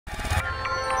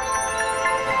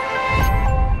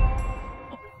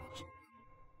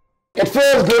It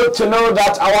feels good to know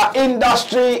that our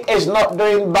industry is not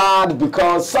doing bad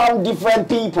because some different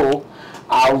people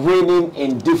are winning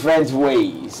in different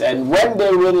ways. And when they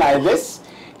win like this,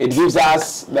 it gives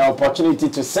us the opportunity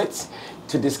to sit,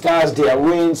 to discuss their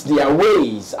wins, their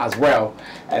ways as well.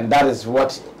 And that is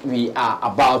what we are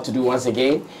about to do once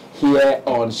again here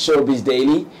on Showbiz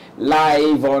Daily,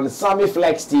 live on Sammy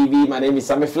Flex TV. My name is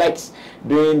Sammy Flex,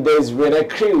 doing this with a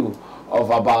crew of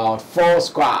about 4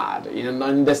 squad.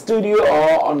 In the studio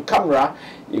or on camera,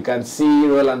 you can see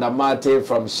Roland Amate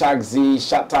from Shagzy,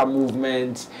 Shatter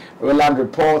Movement,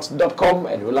 RolandReport.com,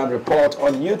 and Roland Report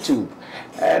on YouTube.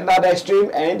 And at the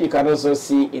extreme end, you can also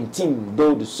see Intim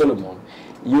Dodu Solomon.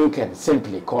 You can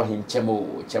simply call him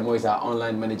Chemo. Chemo is our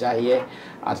online manager here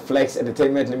at Flex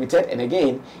Entertainment Limited. And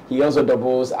again, he also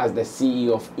doubles as the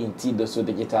CEO of Intidoso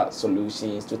Digital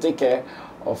Solutions to take care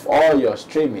of all your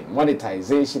streaming,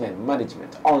 monetization, and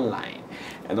management online.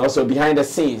 And also behind the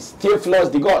scenes, Theophilus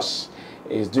Digosh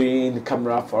is doing the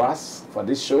camera for us for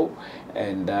this show.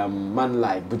 And man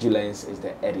like Vigilance is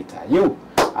the editor. You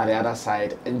at the other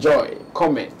side, enjoy,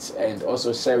 comment, and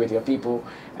also share with your people.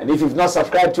 And if you've not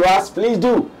subscribed to us, please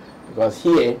do, because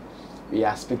here we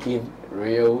are speaking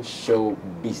real show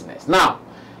business. Now,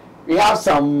 we have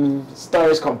some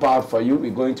stories compiled for you. We're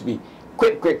going to be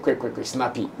quick,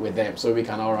 snappy with them so we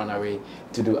can all run away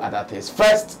to do other things.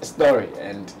 First story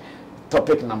and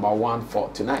topic number 1 for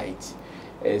tonight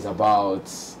is about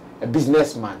a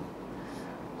businessman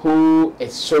who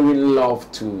is showing love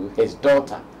to his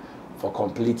daughter for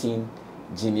completing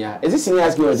junior. Is it senior high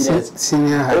school or junior?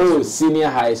 Senior high school. Oh, senior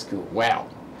high school. Well,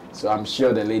 so I'm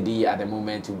sure the lady at the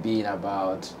moment will be in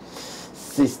about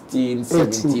 16,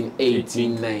 17,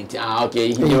 18, 19. Ah, okay,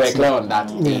 you were clear on that.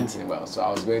 Yeah. 18. Well, so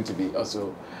I was going to be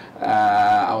also,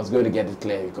 I was going to get it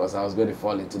clear because I was going to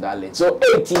fall into that lane. So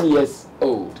 18 years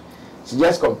old. She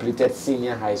just completed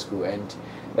senior high school and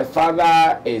the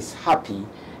father is happy,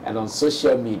 and on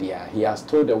social media he has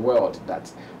told the world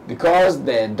that because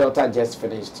the daughter just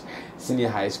finished senior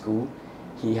high school,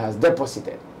 he has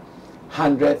deposited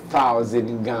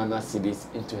 100,000 Ghana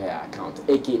cedis into her account,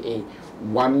 aka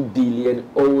 1 billion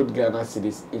old Ghana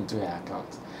cedis into her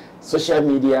account. Social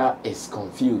media is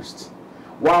confused.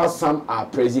 While some are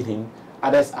praising him,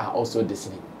 others are also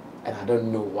dissing him. And I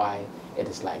don't know why it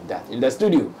is like that. In the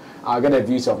studio, I'll get the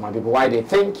views of my people, why they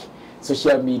think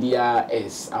social media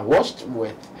is awash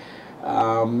with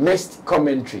mixed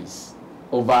commentaries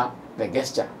over the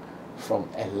gesture from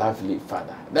a lovely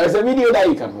father. There's a video that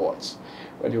you can watch.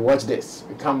 When you watch this,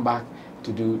 we come back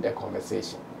to do the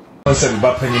conversation. I said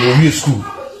about penny school.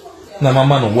 Now my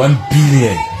man 1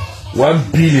 billion.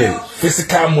 1 billion.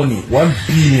 Physical money. 1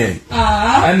 billion.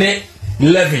 And then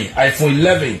 11. iPhone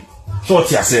 11. So I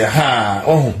say,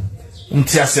 oh.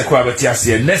 I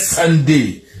say, next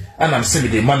Sunday. And I'm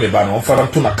saying the money ban on for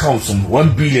them to account some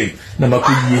 1 billion. Number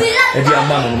could be a dear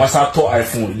man on Masato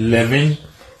iPhone 11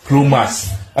 Pro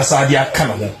Max. As I dear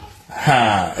Canamo.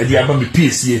 Ha, a dear Bambi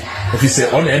PC. If you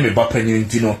say on M. Bappen,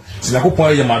 you know,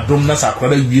 Sinacopa, my domnas are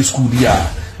quite a school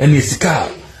dia. And it's a car.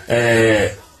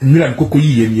 Milan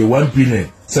Cocoy and your 1 billion.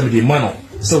 Somebody mano.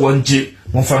 So 1 J,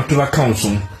 1 fan to account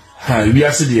some. Ha, we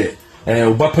are said,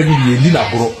 Bappen, Lina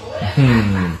Bro.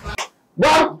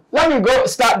 Well, let me go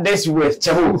start this with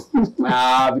Chemu.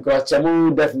 Because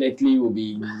Chemu definitely will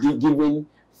be giving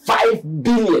 5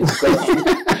 billion.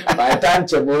 By the time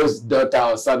Chemu's daughter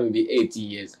or son will be 80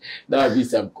 years, that will be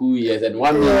some cool years. And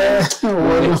 1 million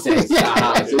will make sense. So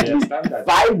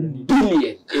 5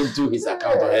 billion into his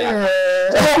account.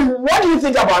 So what do you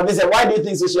think about this? And why do you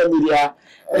think social media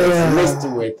is mixed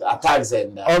with attacks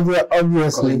and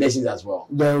obviously commendations as well?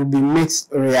 There will be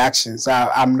mixed reactions.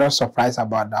 I'm not surprised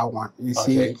about that one. You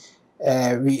see,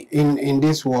 we in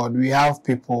this world we have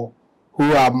people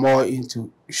who are more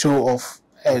into show off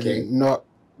and not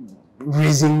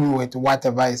reason with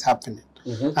whatever is happening.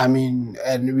 I mean,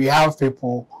 and we have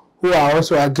people who are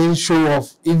also against show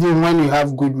off even when you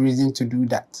have good reason to do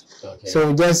that.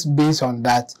 So just based on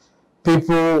that,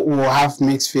 people will have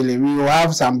mixed feeling. We will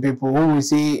have some people who will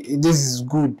say this is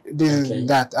good, this is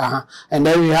that, and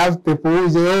then we have people who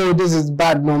say, oh, this is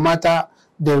bad, no matter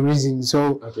the reason.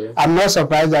 So I'm not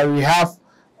surprised that we have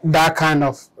that kind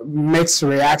of mixed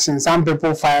reaction. Some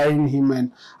people firing him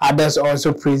and others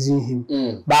also praising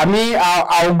him. But me,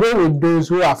 I'll go with those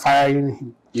who are firing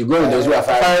him. You go with those who are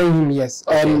firing him, yes.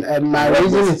 And my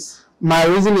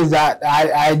reason is that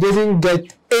I didn't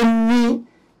get any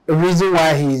reason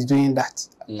why he is doing that,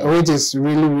 which is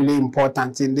really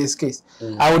important in this case.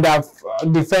 I would have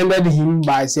defended him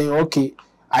by saying, okay,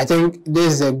 I think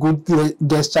this is a good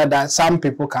gesture that some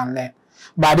people can learn.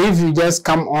 But if you just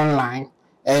come online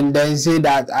and then say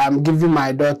that I'm giving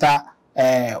my daughter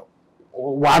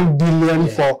 1 billion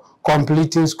for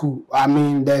completing school. I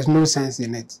mean, there's no sense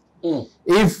in it.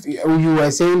 If you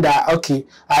were saying that, okay,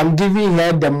 I'm giving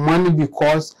her the money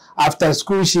because after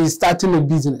school she's starting a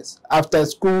business. After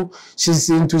school she's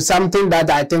into something that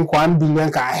I think 1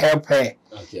 billion can help her.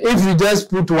 Okay. If you just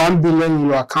put 1 billion in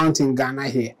your account in Ghana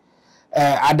here,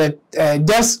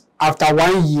 just after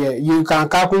 1 year, you can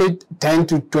calculate 10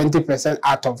 to 20%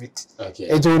 out of it. Okay.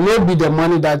 It will not be the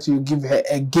money that you give her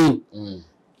again.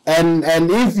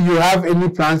 And if you have any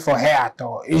plans for her at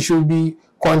all, it should be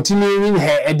continuing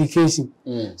her education.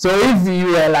 So if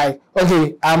you are like,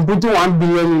 okay, I'm putting 1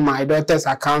 billion in my daughter's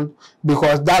account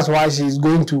because that's why she's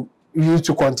going to use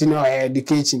to continue her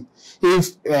education.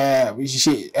 If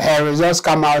her results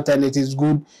come out and it is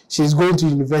good, she's going to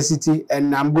university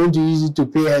and I'm going to use it to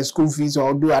pay her school fees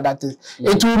or do other things.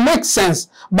 It will make sense.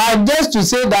 But just to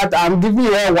say that I'm giving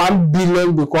her 1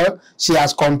 billion because she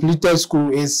has completed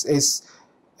school is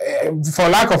for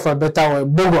lack of a better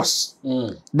word, bogus.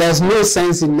 There's no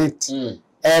sense in it.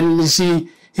 And he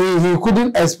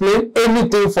couldn't explain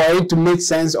anything for it to make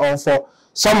sense or for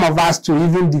some of us to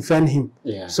even defend him.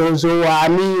 So I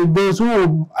mean, those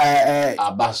who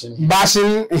are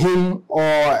bashing him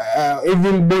or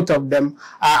even both of them,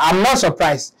 I'm not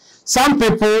surprised. Some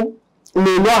people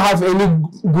may not have any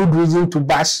good reason to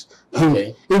bash him.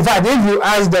 In fact, if you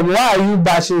ask them, why are you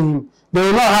bashing him? They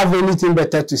will not have anything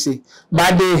better to say.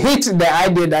 But they hate the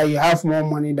idea that you have more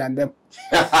money than them.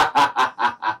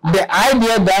 The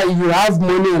idea that you have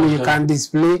money and you can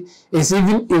display is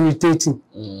even irritating.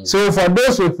 So for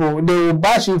those people, they will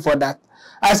bash you for that.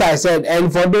 As I said,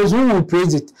 and for those who will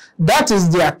praise it, that is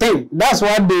their thing. That's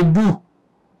what they do.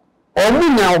 Only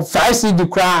now 5 CD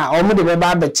cry, only the baby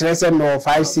or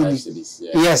 5 CDs.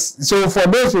 Yes. So for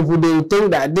those people, they will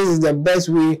think that this is the best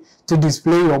way to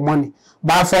display your money.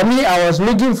 But for me, I was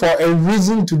looking for a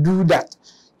reason to do that,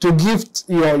 to gift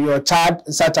your child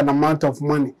such an amount of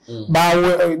money. But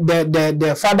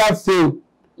the father failed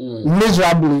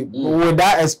miserably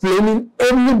without explaining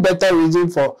any better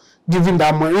reason for giving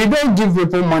that money. We don't give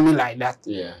people money like that.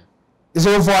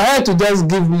 So for her to just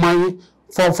give money,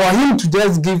 for him to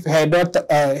just give her daughter,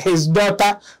 his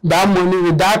daughter that money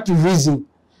without reason,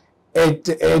 it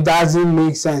doesn't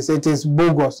make sense. It is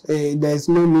bogus. There's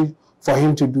no need for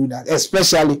him to do that,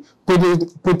 especially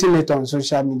putting it on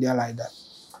social media like that.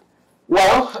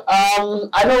 Well,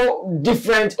 I know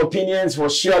different opinions will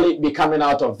surely be coming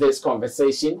out of this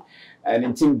conversation, and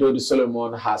Intim Dodu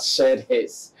Solomon has shared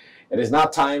his. It is now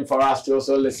time for us to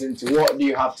also listen to what do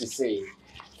you have to say,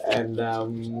 and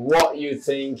what you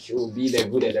think will be the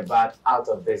good and the bad out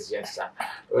of this gesture.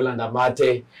 Roland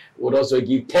Amate would also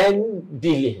give 10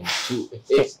 billion to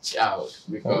his child,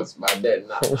 because by then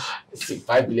now,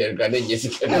 5 billion, 10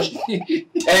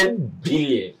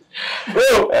 billion.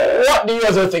 Well, what do you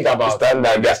also think about standard?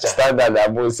 I'm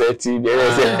going to say to you,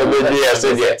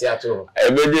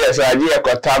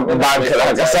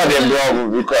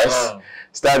 because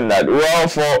standard. Well,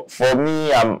 for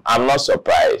me, I'm not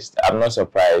surprised. I'm not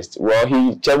surprised. Well,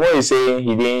 Chemo is saying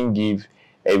he didn't give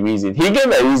a reason. He gave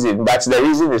a reason, but the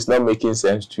reason is not making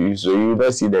sense to you, so you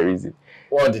don't see the reason.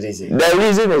 What did he say? The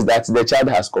reason is that the child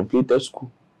has completed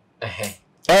school.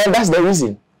 And that's the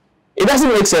reason. It doesn't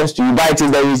make sense to you, but it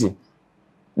is the reason.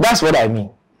 That's what I mean.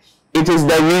 It is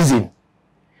the reason.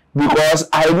 Because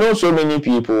I know so many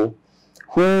people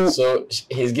who... So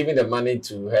he's giving the money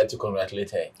to her to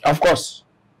congratulate her? Of course.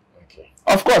 Okay.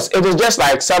 Of course. It is just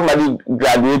like somebody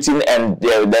graduating and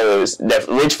the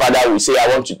rich father will say, I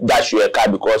want to dash you a car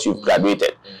because you've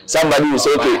graduated. Somebody will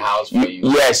say, okay,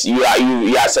 yes, you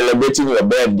are celebrating your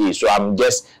birthday, so I'm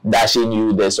just dashing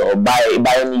you this, or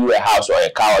buying you a house or a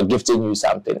car or gifting you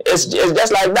something. It's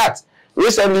just like that.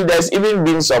 Recently, there's even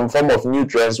been some form of new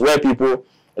trends where people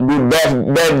do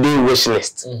birthday wish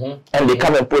list, and they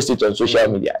come and post it on social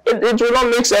media. It will not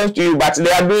make sense to you, but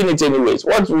they are doing it anyways.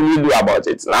 What will you do about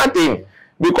it? Nothing.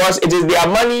 Because it is their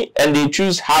money and they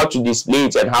choose how to display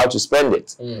it and how to spend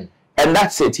it. And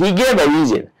that's it. He gave a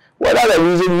reason. Whether the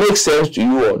reason makes sense to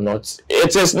you or not,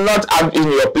 it is not up in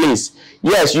your place.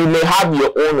 Yes, you may have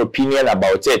your own opinion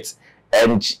about it,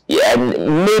 and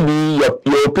maybe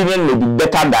your opinion may be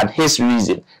better than his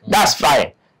reason. That's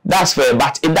fine. That's fair,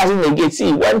 but it doesn't negate.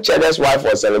 See, when Cheddar's wife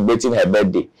was celebrating her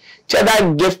birthday,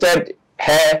 Cheddar gifted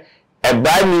her a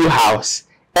brand new house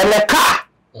and a car.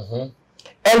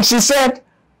 And she said,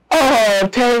 oh,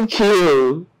 thank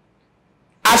you.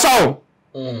 That's all.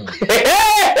 Oh,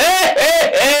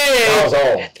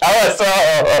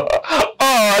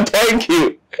 thank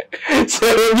you.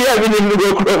 So we have been in the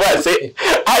group and say,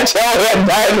 I tell her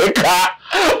buy the car.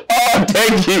 Oh,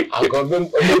 Thank you. You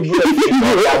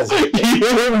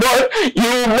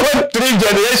bought 3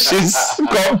 generations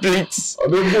complete.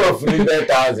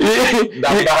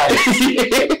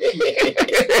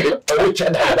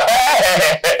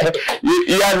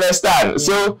 You understand?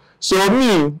 So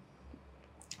me,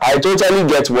 I totally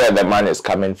get where the man is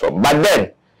coming from. But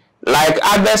then, like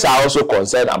others are also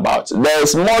concerned about, there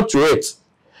is more to it,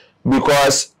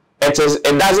 because it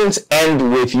doesn't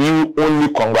end with you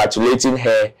only congratulating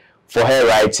her for her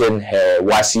writing her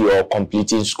WASI or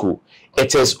completing school.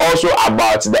 It is also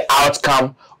about the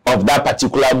outcome of that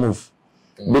particular move.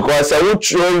 Because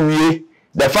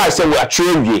the fact that we are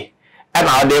trained and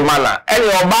our day manner and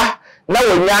your ba now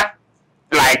when you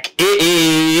like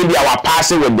they are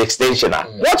passing with the extension.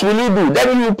 What will you do?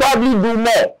 Then you probably do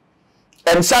more.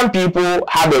 And some people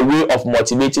have a way of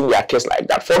motivating their kids like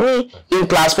that. For me, in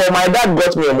class 4, my dad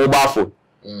got me a mobile phone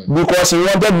because he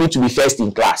wanted me to be first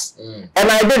in class. And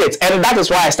I did it. And that is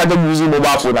why I started using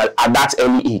mobile phone at that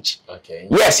early age. Okay.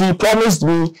 Yes, he promised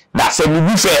me that I would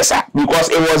be first because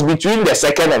it was between the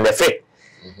second and the fifth.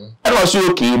 And also,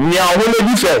 okay, me I will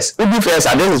be first. You be first,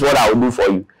 and this is what I will do for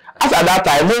you. After that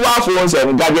time, mobile phones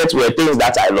and gadgets were things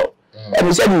that I love. And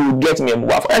he said he would get me a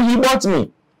mobile phone. And he bought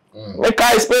me. Make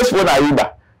a space phone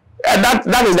Ariba. And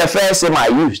that is the first thing I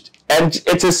used. And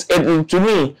to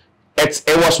me, it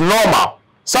was normal.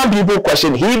 Some people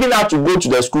question, he even had to go to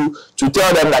the school to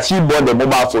tell them that he bought the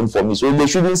mobile phone for me. So they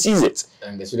shouldn't seize it.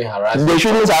 And they shouldn't harass it. They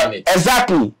shouldn't have it.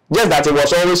 Exactly. Just that it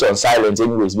was always on silent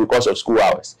anyways because of school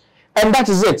hours. And that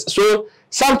is it. So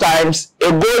sometimes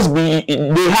they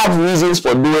have reasons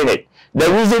for doing it. The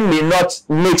reason may not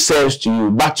make sense to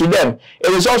you, but to them,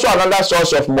 it is also another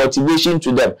source of motivation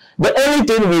to them. The only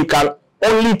thing we can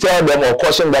only tell them or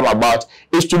caution them about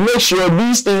is to make sure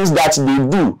these things that they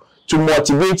do to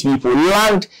motivate people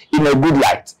land in a good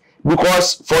light.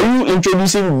 Because for you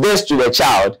introducing this to the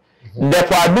child, the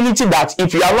probability that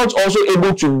if you are not also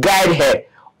able to guide her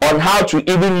on how to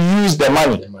even use the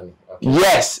money,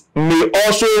 yes, may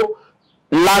also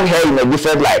land her in a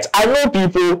different light. I know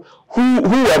people who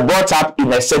were brought up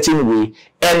in a certain way,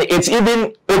 and it's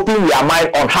even opened their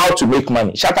mind on how to make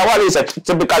money. Shatawale is a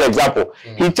typical example.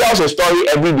 He tells a story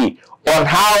every day on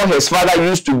how his father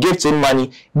used to gives him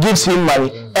money,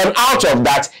 and out of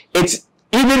that, it's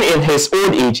even in his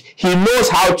old age, he knows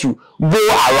how to go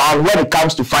around when it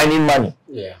comes to finding money.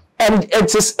 Yeah. And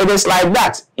it is like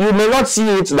that. You may not see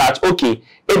it that, okay,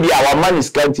 maybe our money is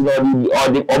counting or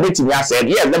the obituary said,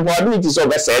 yes, the probabilities of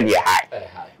it said high.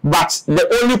 But the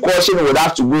only caution would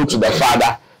have to go to the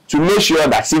father to make sure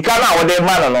that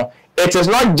it is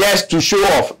not just to show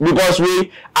off, because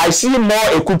I see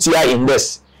more ekutia in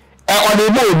this.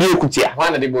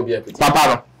 Papa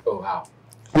no. Oh wow.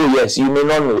 Oh yes, you may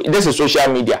not know. This is social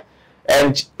media.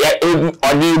 And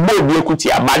on the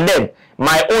ekutia, but then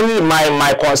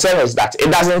my concern is that it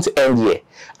doesn't end here.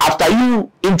 After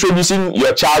you introducing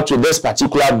your child to this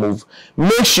particular move,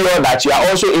 make sure that you are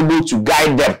also able to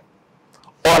guide them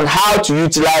on how to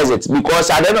utilize it, because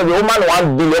at the end of the woman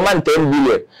 1 billion, woman 10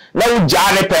 billion. Now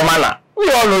Jane per mana.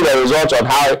 We all know the result on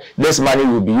how this money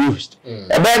will be used.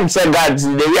 And then said that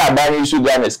the way I buy you should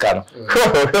get this kind.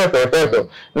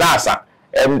 NASA.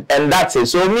 And that's it.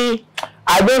 So me,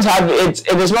 I don't have it.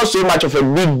 It is not so much of a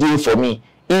big deal for me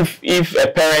if a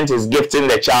parent is gifting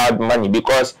the child money,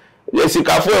 because we see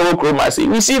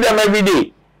them every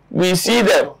day. We see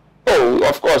them. Oh,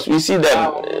 of course, we see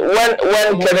them. When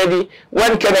Kennedy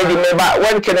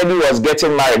was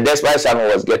getting married, that's why Sammy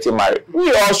was getting married.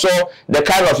 We also the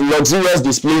kind of luxurious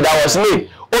display that was made.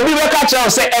 Obibeka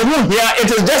say, it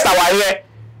is just our year.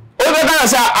 Obibeka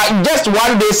say just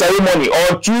 1 day ceremony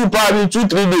or probably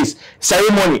 2-3 days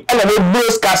ceremony, and then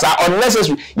those cars are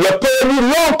unnecessary. You're paying a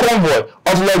long convoy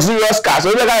of luxurious cars.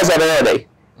 Obibeka say another day.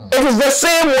 It is the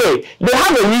same way. They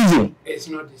have a reason. It's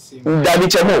not the same.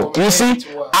 You see,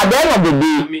 at the end of the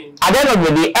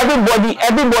day,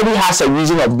 everybody has a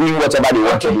reason of doing whatever they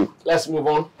want to do. Let's move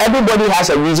on. Everybody has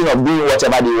a reason of doing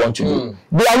whatever they want to do.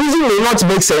 Their reason may not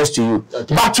make sense to you,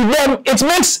 but to them it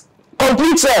makes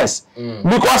complete sense,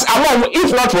 because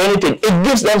if not for anything, it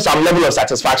gives them some level of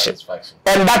satisfaction,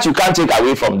 and that you can't take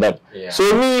away from them. So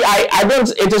me, I don't.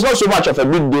 It is not so much of a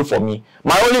big deal for me.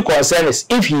 My only concern is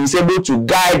if he is able to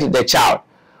guide the child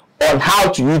on how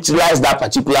to utilize that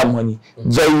particular money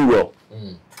very well.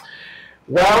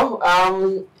 Well,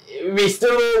 we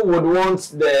still would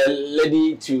want the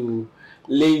lady to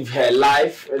live her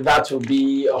life that will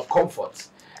be of comfort.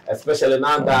 Especially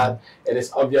now that it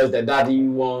is obvious that daddy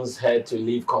wants her to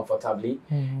live comfortably.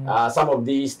 Some of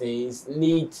these things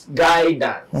need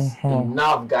guidance,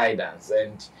 enough guidance.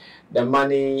 And the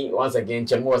money, once again,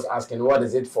 Chemu was asking, what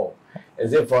is it for?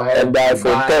 Is it for her to buy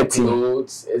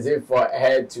clothes? Is it for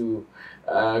her to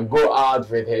go out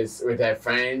with her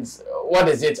friends? What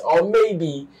is it? Or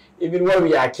maybe even when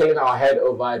we are killing our head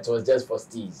over, it was just for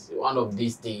steez. One of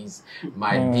these things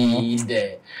might be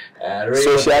the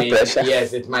social pressure.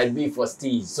 Yes, it might be for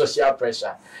steez, social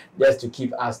pressure, just to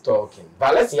keep us talking.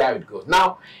 But let's see how it goes.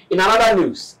 Now, in another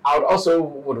news, I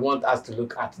would want us to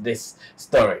look at this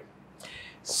story.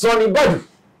 Sonnie Badu,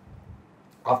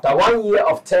 after 1 year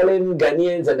of telling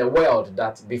Ghanaians and the world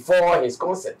that before his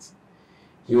concert,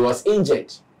 he was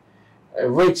injured,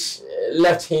 which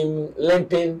left him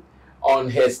limping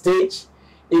on his stage.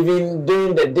 Even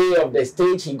during the day of the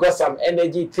stage, he got some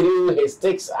energy, threw his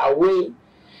sticks away,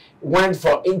 went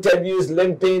for interviews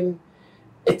limping.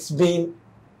 It's been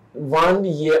 1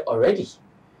 year already,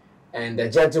 and the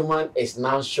gentleman is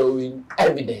now showing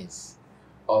evidence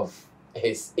of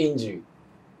his injury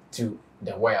to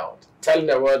the world, telling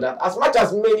the world that as much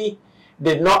as many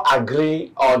did not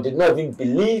agree or did not even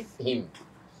believe him,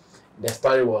 the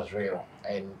story was real.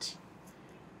 And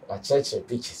what church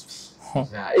pictures me.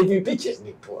 Now, if you pictures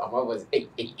me, I'm always and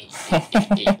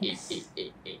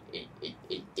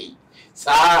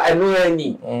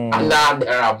now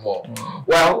there are more.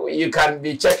 Well, you can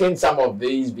be checking some of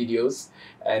these videos,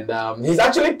 and he's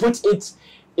actually put it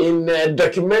in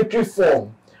documentary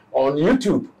form on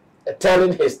YouTube,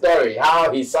 telling his story,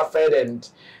 how he suffered and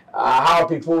how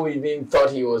people even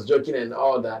thought he was joking and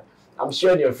all that. I'm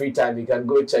sure in your free time you can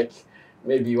go check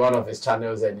maybe one of his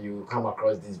channels and you come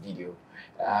across this video.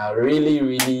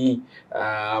 Really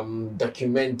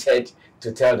documented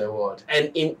to tell the world. And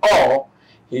in all,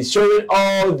 he's showing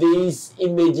all these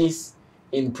images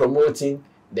in promoting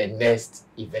the next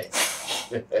event.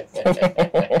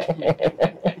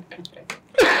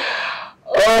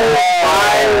 Oh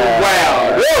my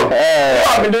well. You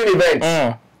have been doing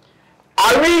events.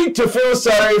 Are we to feel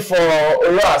sorry for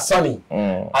Ora Sonnie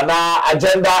and our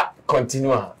agenda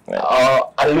continua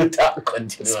or aluta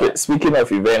continua? Speaking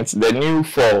of events, the new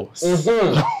falls.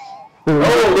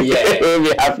 Oh yeah, will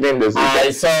be happening this weekend.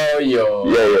 I saw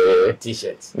your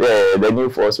t-shirt. Yeah, the new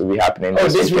falls will be happening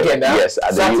this weekend. Yes,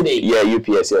 at Saturday. The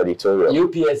UPSA auditorium.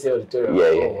 UPSA auditorium.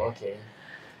 Oh, okay.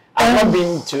 I've not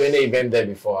been to any event there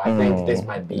before. I think this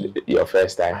might be your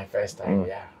first time. My first time.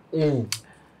 Yeah.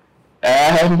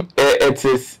 It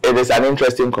is an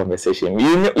interesting conversation.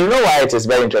 You know why it is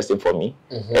very interesting for me?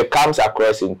 It comes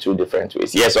across in two different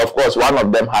ways. Yes, of course, one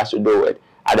of them has to do with,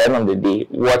 at the end of the day,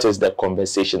 what is the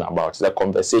conversation about? The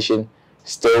conversation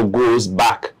still goes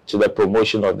back to the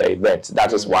promotion of the event.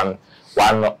 That is one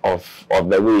of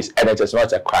the ways, and it is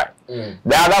not a crime. The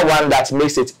other one that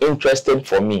makes it interesting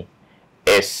for me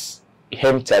is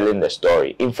him telling the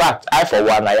story. In fact, I for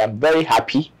one, I am very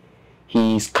happy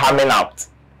he is coming out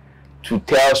to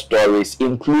tell stories,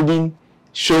 including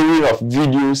showing of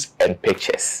videos and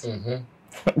pictures.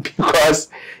 Because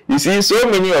you see, so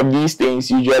many of these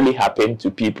things usually happen to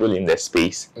people in the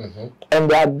space, and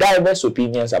there are diverse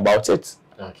opinions about it.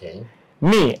 Okay.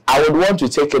 Me, I would want to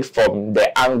take it from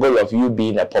the angle of you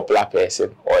being a popular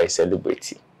person or a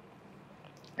celebrity,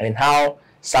 and how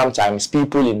sometimes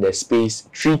people in the space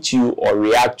treat you or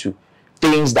react to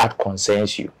things that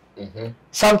concerns you.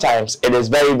 Sometimes it is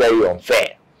very, very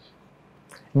unfair,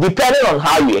 depending on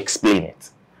how you explain it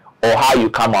or how you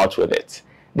come out with it.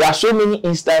 There are so many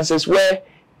instances where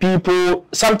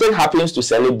something happens to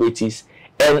celebrities,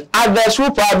 and others who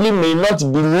probably may not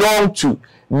belong to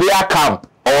their camp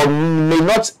or may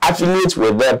not affiliate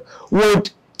with them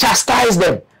would chastise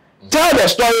them, tell the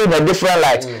story in a different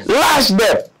light, lash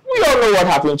them. We all know what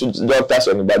happened to Dr.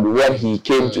 Sonnie Badu when he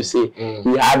came to say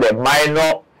he had a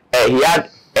minor,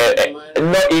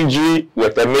 no injury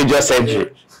with a major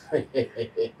surgery.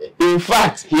 In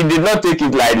fact, he did not take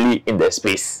it lightly in the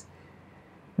space.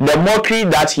 The mockery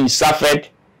that he suffered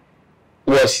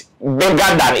was bigger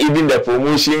than even the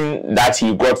promotion that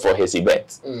he got for his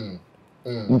event.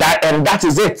 That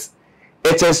is it.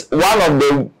 It is one of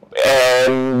the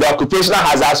occupational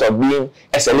hazards of being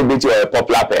a celebrity or a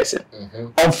popular person.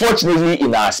 Unfortunately,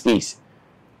 in our space,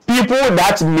 people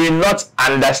that may not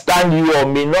understand you or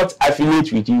may not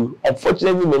affiliate with you,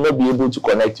 unfortunately, may not be able to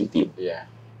connect with you. Yeah.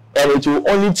 And it will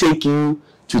only take you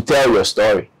to tell your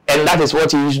story. And that is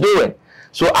what he is doing.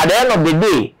 So at the end of the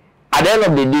day,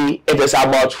 it is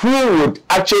about who would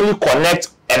actually connect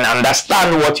and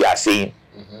understand what you are saying.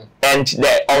 And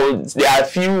there are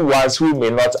few ones who may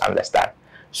not understand.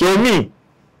 So me,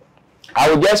 I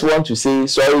would just want to say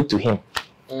sorry to him.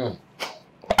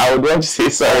 I would want to say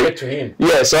sorry to him.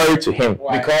 Yeah, sorry to him.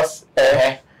 Why? Because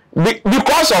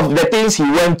of the things he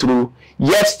went through,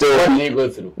 yet still. What did he go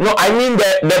through? No, I mean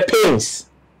the pains.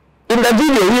 in the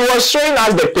video, he was showing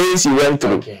us the pains he went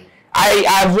through. Okay.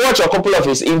 I've watched a couple of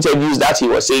his interviews that he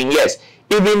was saying, yes,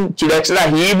 even to the extent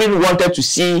that he even wanted to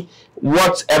see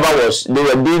whatever was they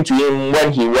were doing to him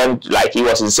when he went, like he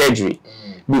was in surgery,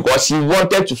 because he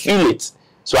wanted to feel it.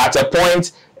 So at a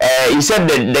point, he said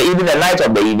that even the night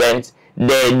of the event,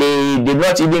 they did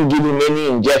not even give him any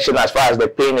injection as far as the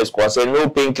pain is concerned, no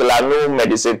painkiller, no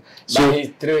medicine. So but he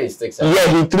threw his sticks away.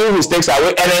 Yeah, he threw his sticks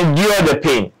away and endured the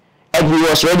pain, and he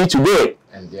was ready to do it.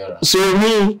 So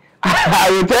me, I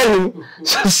will tell him,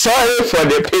 sorry for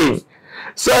the pain.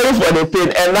 Sorry for the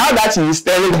pain. And now that he is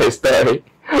telling his story,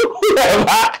 whoever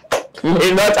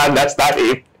may not understand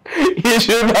him, he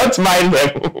should not mind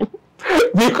them.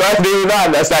 Because they will not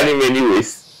understand him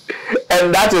anyways.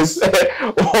 And that is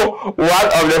one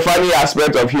of the funny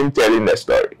aspects of him telling the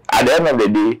story. At the end of the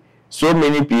day, so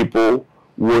many people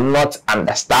will not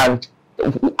understand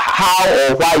how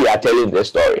or why you are telling the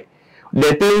story.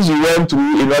 The things you went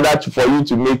through in order for you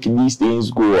to make these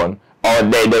things go on, or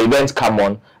the event come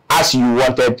on as you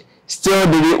wanted, still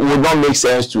would not make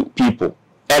sense to people.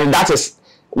 And that is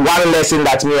one lesson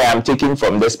that I am taking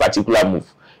from this particular move.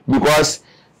 Because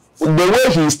the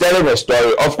way he is telling the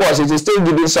story, of course, it is still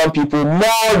giving some people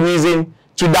more reason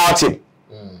to doubt him.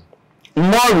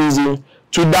 More reason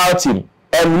to doubt him.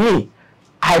 And me,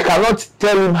 I cannot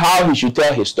tell him how he should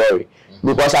tell his story.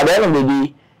 Because at the end of the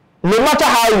day, no matter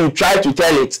how you try to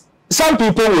tell it, some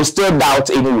people will still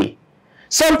doubt anyway.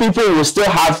 Some people will still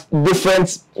have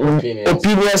different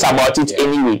opinions about it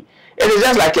anyway. It is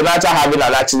just like Kenyatta having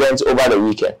an accident over the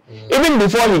weekend. Even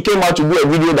before he came out to do a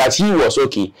video that he was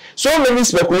okay, so many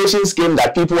speculations came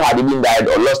that people had even died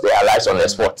or lost their lives on the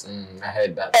spot. I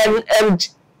heard that. And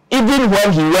even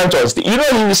when he went on stage,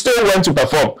 he still went to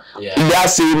perform that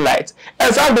same night.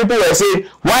 And some people were saying,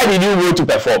 why did you go to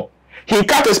perform? He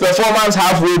cut his performance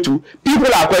halfway through.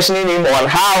 People are questioning him on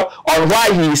why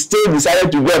he still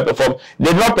decided to go and perform.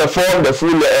 Did not perform the full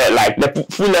the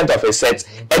full length of his set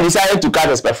and decided to cut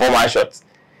his performance short.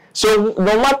 So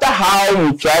no matter how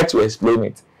you try to explain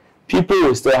it, people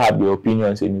will still have their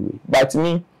opinions anyway. But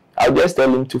me, I'll just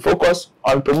tell him to focus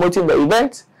on promoting the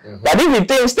event. But if he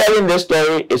thinks telling the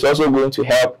story is also going to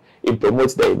help in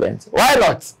promote the event, why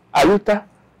not? Aluta,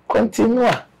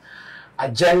 continua.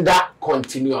 Agenda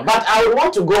continue. But I would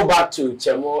want to go back to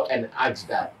Chemo and ask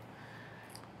that.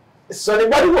 So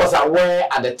anybody was aware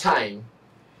at the time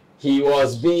he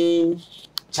was being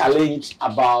challenged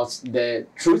about the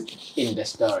truth in the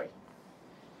story.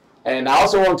 And I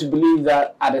also want to believe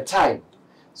that at the time,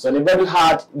 so anybody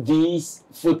had these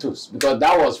photos because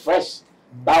that was fresh.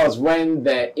 That was when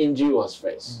the injury was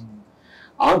fresh.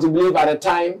 I want to believe at the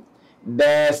time,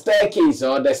 the staircase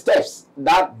or the steps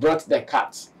that brought the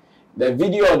cut, the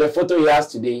video or the photo he has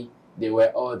today, they were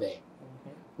all there.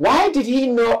 Why did he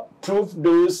not prove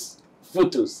those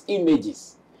photos,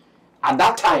 images, at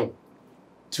that time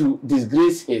to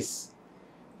disgrace his,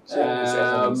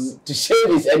 to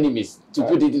shame his enemies, to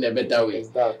put it in a better way,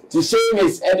 to shame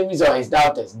his enemies or his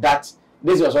doubters that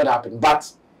this was what happened. But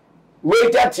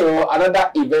waited till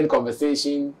another event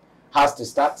conversation has to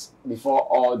start before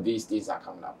all these things are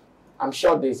coming up. I'm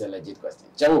sure this is a legit question.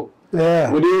 Chavo,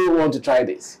 would you want to try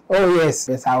this? Oh, yes.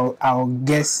 Yes, I'll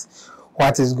guess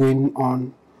what is going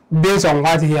on. Based on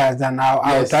what he has done,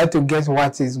 I'll try to guess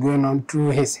what is going on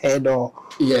through his head or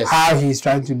how he's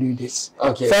trying to do this.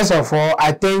 Okay. First of all,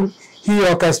 I think he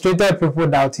orchestrated people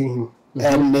doubting him.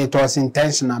 And it was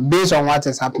intentional based on what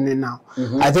is happening now.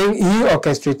 I think he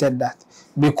orchestrated that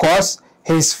because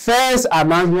his first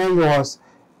announcement was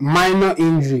minor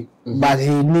injury, but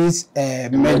he needs a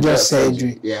major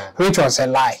surgery, which was a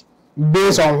lie.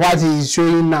 Based on what he is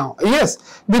showing now. Yes,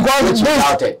 because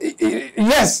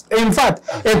yes, in fact,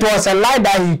 it was a lie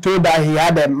that he told that he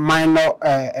had a minor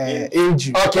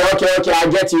injury. Okay, I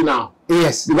get you now.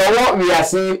 Yes. Because what we are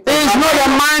seeing is not a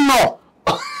minor.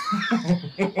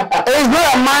 It's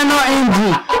not a minor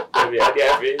injury.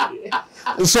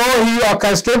 So he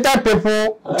orchestrated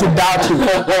people to doubt him.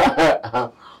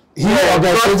 He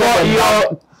orchestrated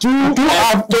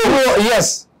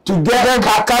to get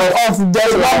cut off.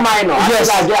 There's not minor. Yes,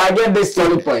 I get this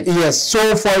solid point. Yes.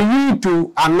 So for you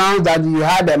to announce that you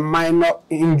had a minor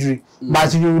injury,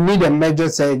 but you need a major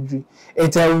surgery,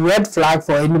 it's a red flag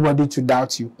for anybody to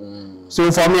doubt you.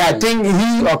 So for me, I think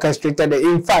he orchestrated it.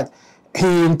 In fact,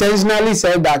 he intentionally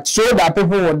said that so that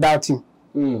people would doubt him.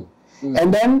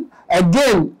 And then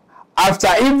again, after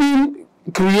even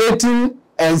creating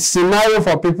a scenario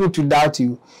for people to doubt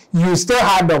you, you still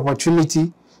had the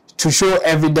opportunity to show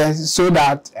evidence so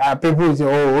that people will say,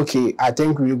 oh, okay, I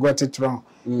think we got it wrong.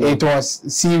 It was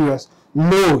serious.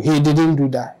 No, he didn't do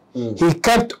that. He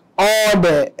kept all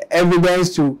the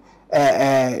evidence to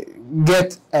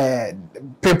get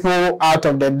people out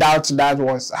of the doubt that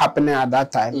was happening at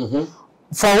that time.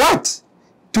 For what?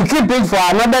 To keep it for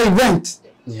another event.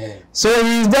 Yeah. So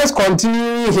he's just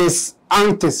continuing his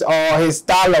antics or his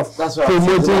style of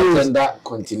promoting. That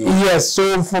continues. Yes.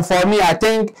 So for me, I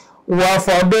think, well,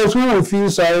 for those who will feel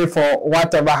sorry for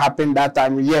whatever happened that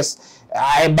time, yes.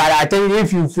 But I think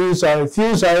if you feel sorry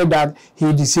that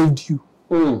he deceived you.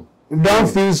 Don't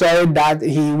feel sorry that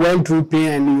he went through pain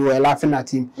and you were laughing at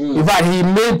him. In fact, he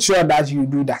made sure that you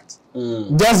do that.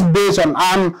 Just based on,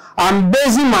 I'm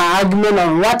basing my argument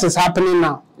on what is happening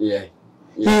now. Yeah.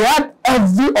 He had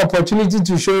every opportunity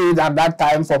to show it at that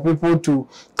time for people to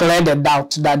clear the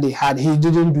doubt that they had. He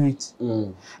didn't do it.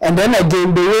 And then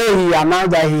again, the way he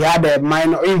announced that he had a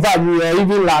minor, in fact, we were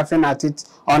even laughing at it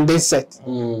on this set.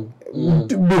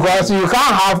 Because you can't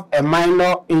have a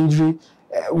minor injury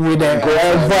with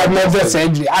a major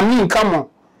surgery. I mean, come on.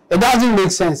 It doesn't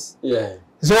make sense. Yeah.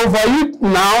 So for you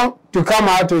now to come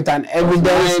out with an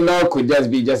evidence, minor could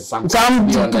just be just some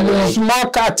small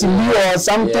cut or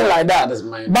something like that.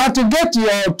 But to get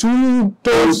your two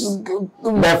toes,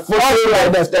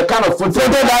 the kind of photo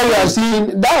that you are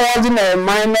seeing, that wasn't a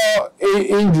minor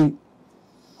injury,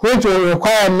 which will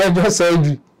require major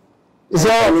surgery. So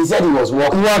and he said he was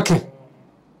walking.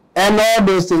 And all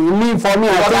those things. For me,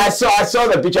 I saw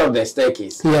the picture of the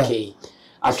staircase. Yeah. Okay.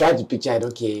 I tried to picture it,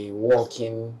 okay,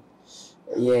 walking.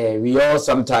 Yeah, we all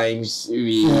sometimes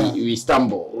we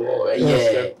stumble.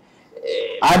 Yeah.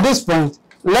 At this point,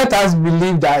 let us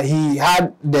believe that he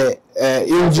had the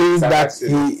injury that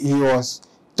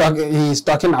he's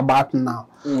talking about now.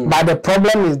 But the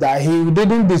problem is that he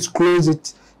didn't disclose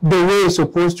it the way he's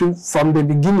supposed to from the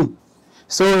beginning.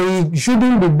 So he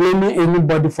shouldn't be blaming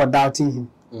anybody for doubting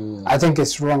him. I think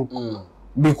it's wrong.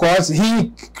 Because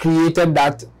he created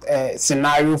that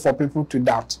scenario for people to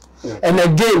doubt. And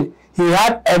again, he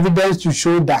had evidence to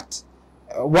show that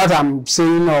what I'm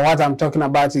saying or what I'm talking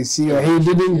about is he or he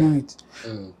didn't do it.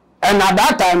 And at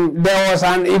that time, there was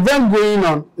an event going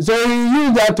on. So he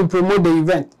used that to promote the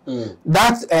event.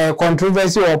 That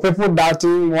controversy or people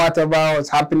doubting whatever was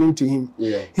happening to him.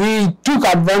 He took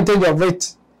advantage of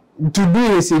it to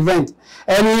do his event.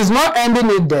 And he's not ending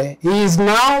it there. He is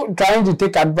now trying to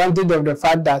take advantage of the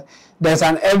fact that there's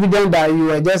an evidence that you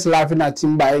were just laughing at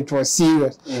him, but it was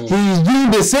serious. He is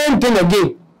doing the same thing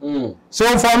again. So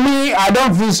for me, I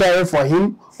don't feel sorry for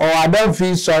him, or I don't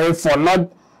feel sorry for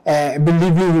not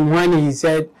believing him when he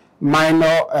said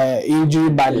minor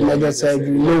injury by the major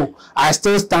surgery. No, I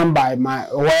still stand by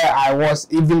where I was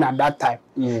even at that time.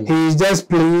 He is just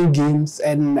playing games,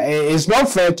 and it's not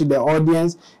fair to the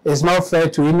audience. It's not fair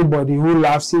to anybody who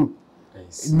loves him.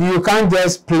 You can't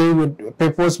just play with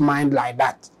people's mind like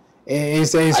that.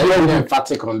 It's Are you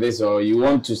emphatic on this, or you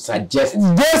want to suggest?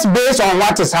 Just based on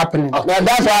what is happening. Okay.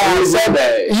 That's why I said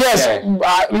yes.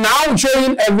 Now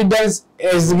showing evidence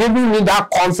is giving me that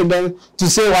confidence to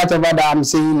say whatever that I'm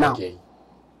saying now.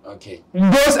 Okay.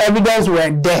 Those evidence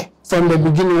were there from the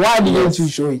beginning. Why didn't you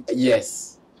show it?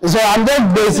 Yes. So I'm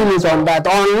just basing it on that.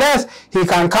 Unless he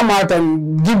can come out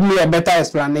and give me a better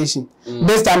explanation.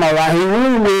 This time around, he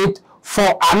will wait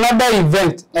for another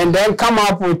event and then come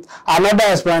up with another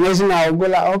explanation. I'll go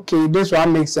like, okay, this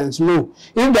one makes sense. No.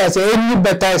 If there's any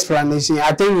better explanation,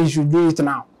 I think we should do it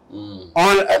now.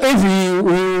 If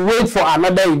we wait for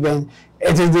another event,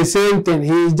 it is the same thing.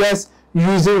 He's just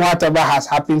using whatever has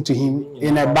happened to him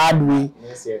in a bad way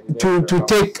to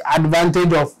take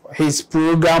advantage of his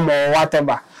program or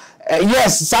whatever.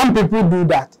 Yes, some people do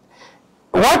that.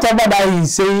 Whatever that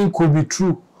he's saying could be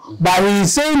true, but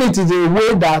he's saying it in a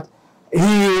way that he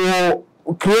will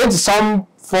create some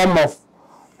form of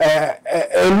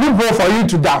a loophole for you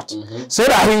to doubt, so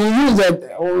that he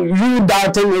will use you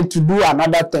doubting it to do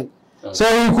another thing. So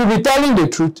he could be telling the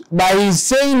truth, but he's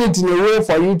saying it in a way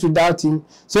for you to doubt him,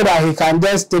 so that he can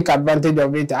just take advantage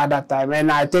of it at that time.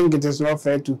 And I think it is not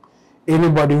fair to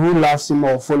anybody who loves him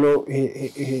or follow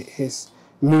his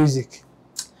music.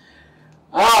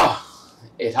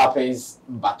 It happens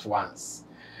but once.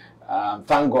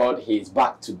 Thank God he's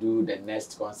back to do the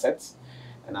next concert.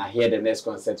 And I hear the next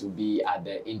concert will be at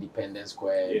the Independence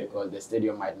Square because the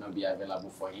stadium might not be available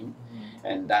for him.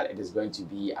 And that it is going to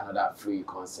be another free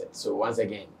concert. So once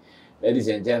again, ladies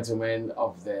and gentlemen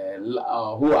of the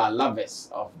who are lovers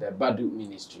of the Badu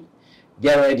ministry,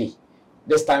 get ready.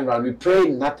 This time around, we pray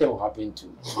nothing will happen to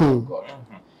God.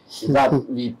 In fact,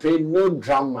 we pray no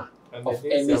drama of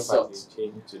any sort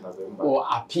will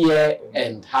appear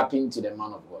and happen to the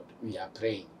man of God. We are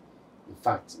praying. In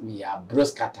fact, we are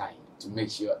broadcasting to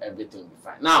make sure everything will be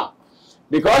fine. Now,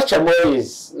 because Chamo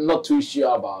is not too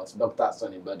sure about Dr.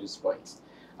 Sonnie Badu's points,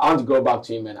 I want to go back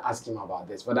to him and ask him about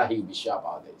this, whether he'll be sure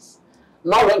about this.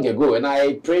 Not long ago, and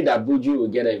I pray that Badu will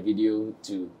get a video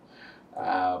to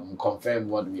confirm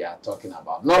what we are talking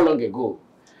about. Not long ago,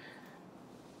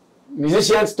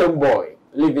 musician Stonebwoy,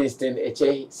 Livingston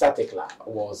Eche Satekla,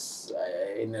 was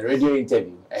in a radio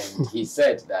interview, and he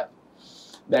said that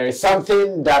there is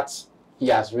something that he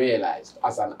has realized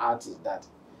as an artist, that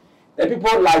the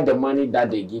people like the money that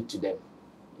they give to them.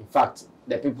 In fact,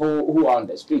 the people who are on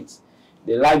the streets,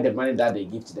 they like the money that they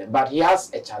give to them. But he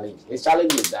has a challenge. His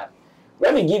challenge is that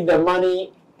when we give the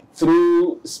money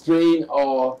through spraying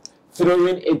or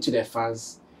throwing it to the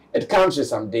fans, it comes with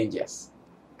some dangers.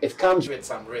 It comes with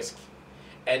some risk.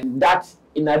 And that,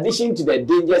 in addition to the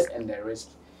dangers and the risk,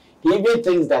 he even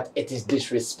thinks that it is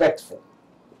disrespectful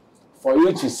for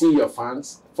you to see your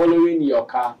fans following your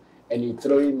car and you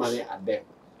throwing money at them.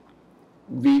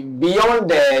 Beyond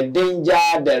the danger,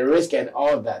 the risk, and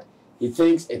all that, he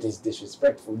thinks it is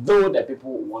disrespectful, though the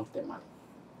people want the money.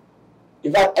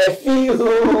 In fact, a few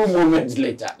moments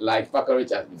later, like Paco has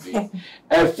been doing,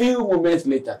 a few moments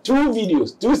later,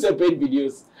 two separate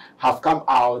videos have come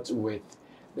out with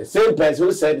the same person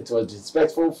who said it was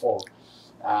disrespectful for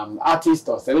artists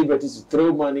or celebrities to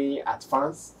throw money at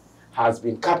fans, has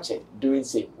been captured doing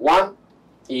same. One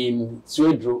in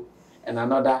Swedro and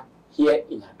another here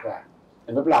in Accra.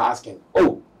 And people are asking,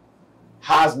 oh,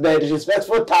 has the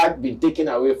disrespectful tag been taken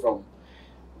away from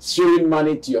showing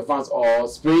money to your fans or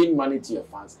spraying money to your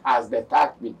fans? Has the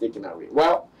tag been taken away?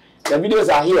 Well, the videos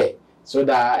are here so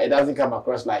that it doesn't come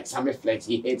across like Sammy Flex,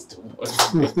 he hates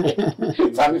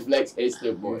Stonebwoy. Sammy Flex hates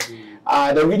Stonebwoy.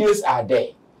 The videos are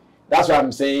there. That's what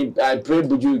I'm saying. I pray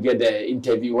Badu get the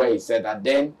interview where he said that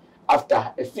then,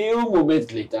 after a few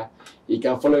moments later, he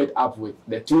can follow it up with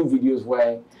the two videos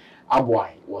where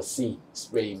Aboy was seen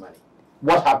spraying money.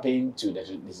 What happened to the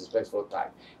disrespectful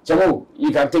tag? Chamo,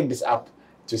 you can take this up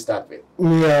to start with.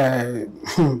 Yeah.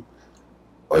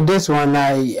 This one,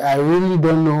 I really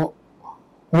don't know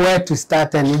where to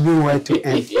start and even where to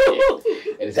end.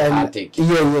 It is a hard take.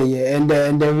 Yeah.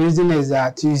 And the reason is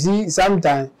that, you see,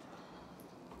 sometimes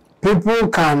people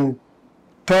can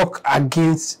talk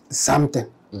against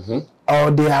something,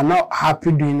 or they are not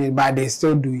happy doing it, but they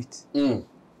still do it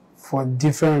for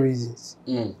different reasons.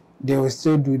 They will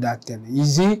still do that thing. You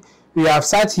see, we have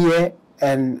sat here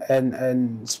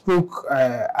and spoke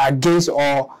against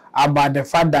or about the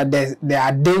fact that there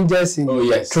are dangers in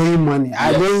throwing money.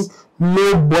 I think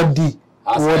nobody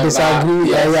will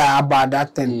disagree about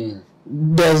that thing.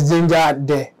 There's danger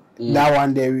there. That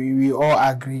one there we all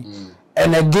agree.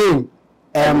 And again,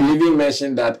 we even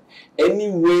mentioned that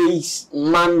any ways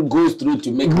man goes through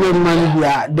to make money,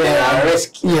 there are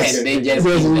risks and dangers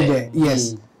in there.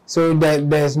 Yes. So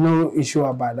there's no issue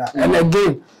about that. And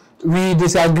again, we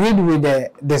disagreed with the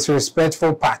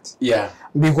disrespectful part. Yeah.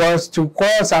 Because to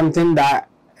call something that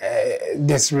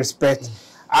disrespect,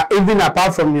 even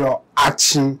apart from your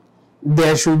action,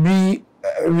 there should be,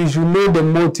 we should know the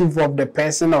motive of the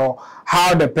person or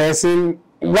how the person,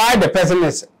 why the person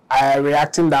is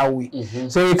reacting that way.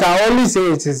 So you can only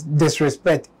say it is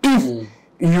disrespect if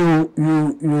you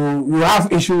have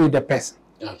issue with the person.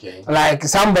 Okay. Like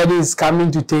somebody is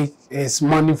coming to take his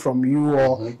money from you,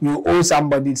 or you owe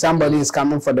somebody is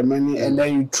coming for the money, and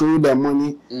then you throw the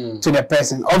money to the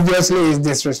person. Obviously, it's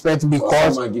disrespect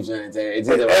because someone gives you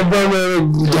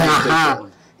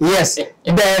yes,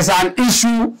 there's an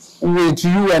issue with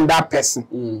you and that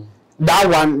person. That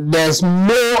one, there's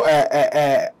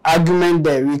no argument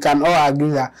there. We can all agree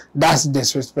that that's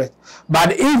disrespect.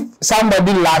 But if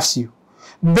somebody loves you,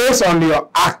 based on your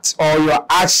acts or your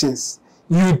actions,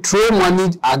 you throw money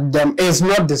at them, it's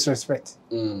not disrespect.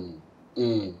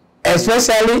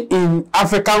 Especially in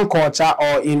African culture,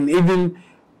 or in even,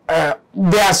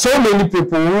 there are so many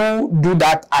people who do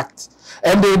that act,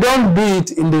 and they don't do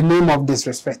it in the name of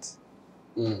disrespect.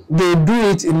 They do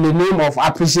it in the name of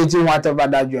appreciating whatever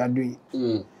that you are doing.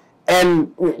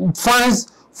 And fans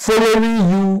following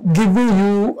you, giving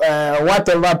you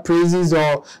whatever praises,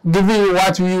 or giving you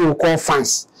what we will call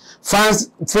fans. Fans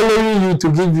following you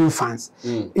to give you fans.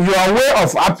 Your way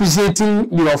of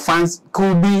appreciating your fans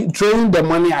could be throwing the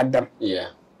money at them. Yeah.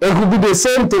 It could be the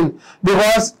same thing,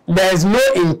 because there is no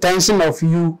intention of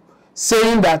you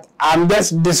saying that I'm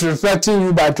just disrespecting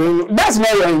you by throwing. That's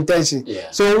not your intention. Yeah.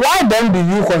 So why then do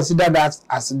you consider that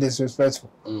as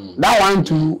disrespectful? That one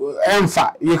to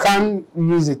emphasize, you can't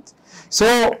use it.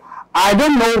 So I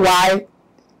don't know why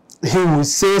he would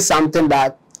say something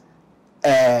that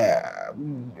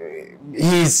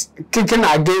he's kicking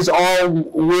against all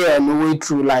way and way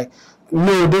through, like,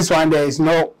 no, this one there is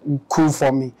not cool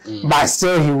for me, but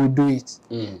still he will do it.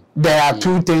 There are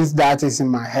two things that is in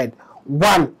my head.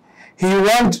 One, he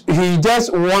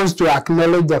just wants to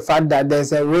acknowledge the fact that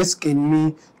there's a risk in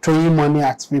me throwing money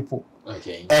at people.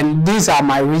 Okay. And these are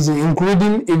my reasons,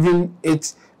 including even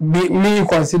me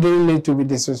considering it to be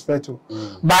disrespectful.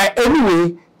 But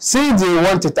anyway, since they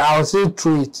want it, I'll say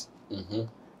through it.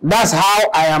 That's how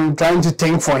I am trying to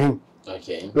think for him.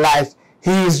 Okay. Like,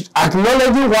 he is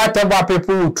acknowledging whatever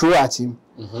people will throw at him,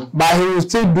 but he will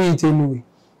still do it anyway.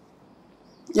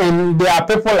 And there are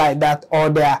people like that, or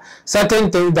there are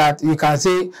certain things that you can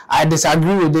say, I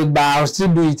disagree with it, but I'll still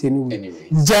do it anyway.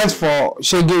 Just for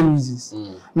shaggy reasons.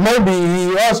 Maybe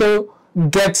he also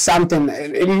gets something,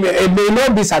 it may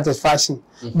not be satisfaction,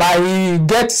 but he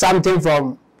gets something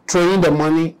from throwing the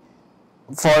money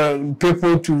for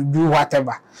people to do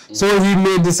whatever. So he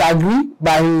may disagree,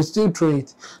 but he will still throw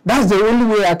it. That's the only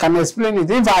way I can explain it.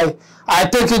 If I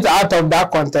take it out of that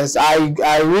context,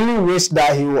 I really wish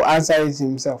that he will answer it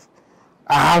himself.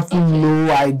 I have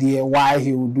no idea why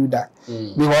he will do that.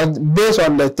 Because based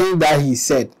on the thing that he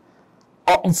said,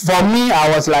 for me,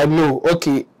 I was like, no,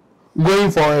 okay,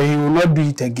 going forward, he will not do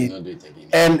it again.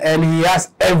 And he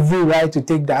has every right to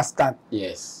take that stand.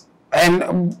 Yes.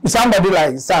 And somebody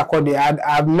like Sarkodie,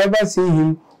 I've never seen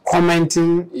him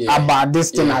commenting about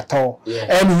this thing at all.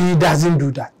 And he doesn't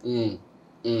do that.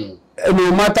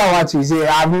 No matter what you say,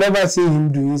 I've never seen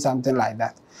him doing something like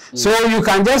that. So you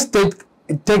can just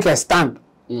take a stand.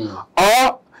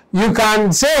 Or you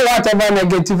can say whatever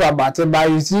negative about it, but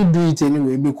you still do it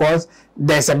anyway because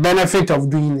there's a benefit of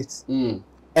doing it.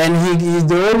 And he's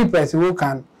the only person who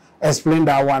can explain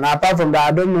that one. Apart from that,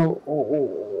 I don't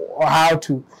know how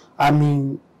to,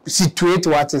 situate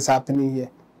what is happening here.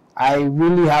 I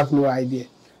really have no idea.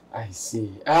 I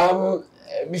see.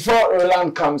 Before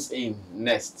Roland comes in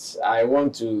next, I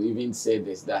want to even say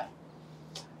this, that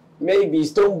maybe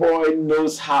Stonebwoy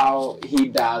knows how he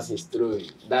does his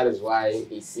throwing. That is why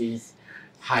he sees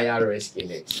higher risk in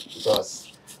it.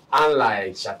 Because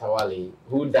unlike Shatawale,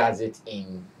 who does it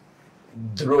in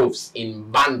droves,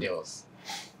 in bundles,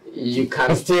 you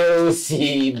can still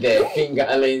see the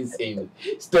fingerlings in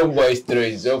Stonebwoy's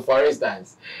throwing. So, for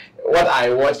instance, what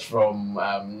I watched from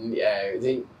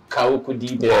the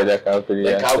Kaukudi Park, the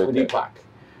Kaukudi Park,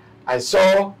 I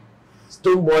saw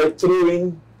Stonebwoy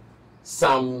throwing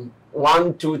some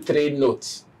 1, 2, 3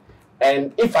 notes.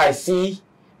 And if I see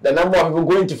the number of people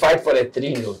going to fight for the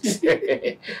 3 notes,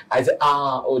 I say,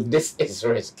 this is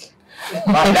risk.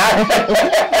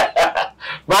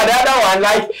 But the other one,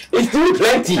 like, it's still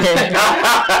plenty.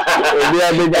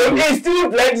 It's still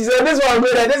plenty. So this one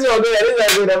good, this one good,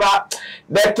 this one good. But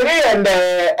the 3 and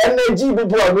the energy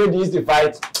people are going to use to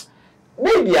fight,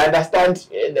 maybe I understand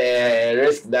the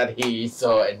risk that he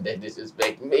saw and the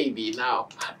disrespect. Maybe now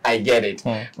I get it.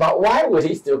 But why would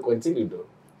he still continue, though?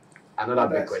 Another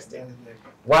big question.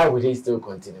 Why would he still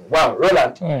continue? Well,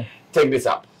 Roland, take this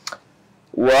up.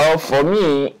 Well, for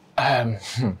me,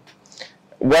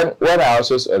 when I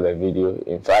also saw the video,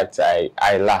 in fact,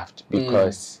 I laughed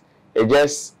because it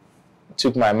just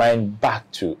took my mind back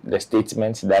to the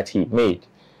statement that he made.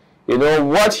 You know,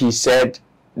 what he said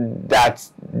that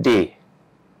day,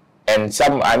 and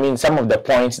some of the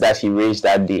points that he raised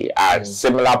that day are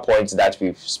similar points that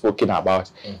we've spoken about,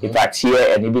 in fact,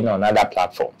 here and even on other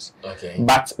platforms.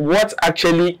 But what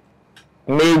actually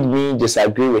made me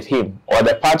disagree with him, or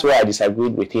the part where I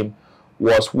disagreed with him,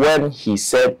 was when he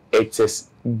said it is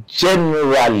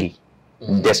generally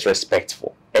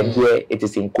disrespectful. And here it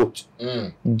is in quote.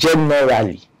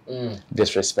 Generally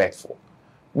disrespectful.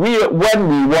 When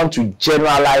we want to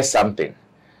generalize something,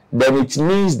 then it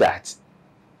means that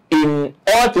in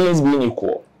all things being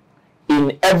equal,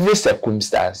 in every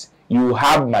circumstance, you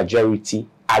have majority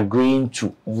agreeing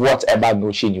to whatever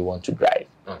notion you want to drive.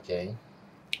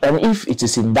 And if it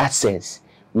is in that sense,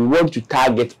 we want to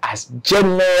target as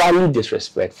generally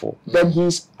disrespectful, then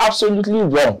he's absolutely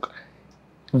wrong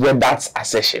with that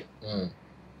assertion.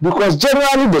 Because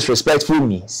generally disrespectful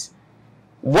means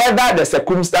whether the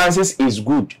circumstances is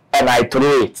good and I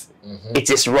throw it, it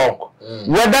is wrong.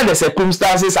 Whether the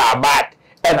circumstances are bad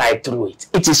and I throw it,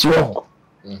 it is wrong.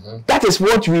 That is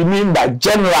what we mean by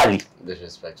generally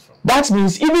disrespectful. That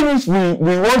means even if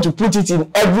we want to put it in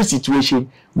every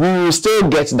situation, we will still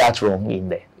get that wrong in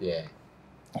there.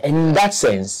 And in that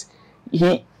sense,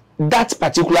 that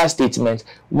particular statement,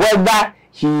 whether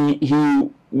he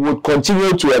would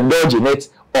continue to indulge in it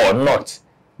or not,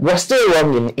 was still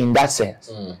wrong in that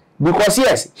sense. Because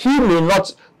yes, he may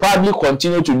not probably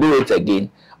continue to do it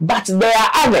again, but there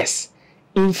are others.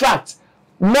 In fact,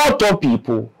 more top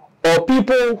people or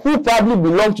people who probably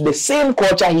belong to the same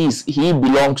culture he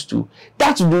belongs to,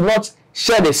 that do not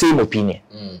share the same opinion.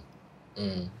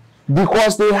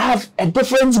 because they have a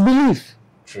different belief.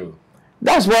 True.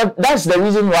 That's the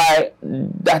reason why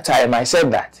that time I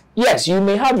said that. Yes, you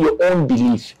may have your own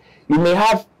belief. You may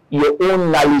have your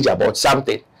own knowledge about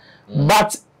something.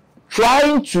 But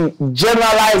trying to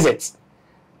generalize it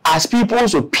as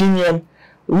people's opinion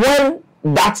when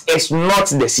that is not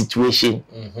the situation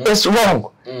is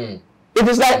wrong. It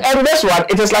is like, and this one,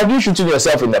 it is like you shooting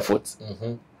yourself in the foot.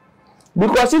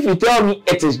 Because if you tell me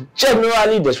it is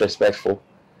generally disrespectful,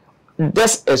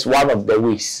 this is one of the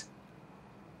ways.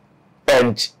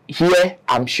 And here,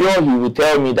 I'm sure he will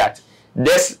tell me that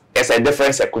this is a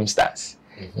different circumstance.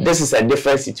 This is a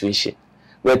different situation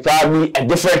with probably a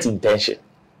different intention.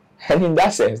 And in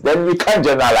that sense, then we can't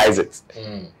generalize it.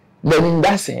 Then in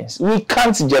that sense, we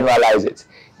can't generalize it.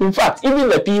 In fact, even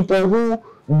the people who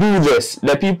do this,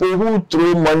 the people who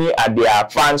throw money at their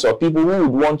fans or people who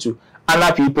would want to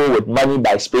honor people with money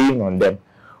by spraying on them,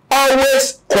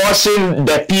 always caution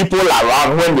the people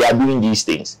around when they are doing these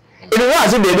things. It is not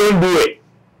as if they don't do it.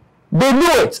 They do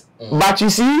it. But you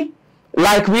see,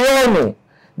 like we all know,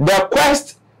 the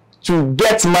quest to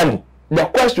get money, the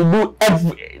quest to do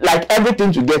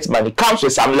everything to get money comes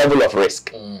with some level of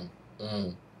risk.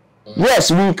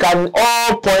 Yes, we can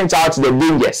all point out the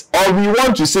dangers, or we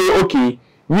want to say, okay,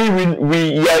 you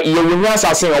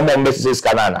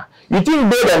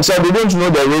think they themselves, they don't know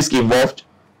the risk involved?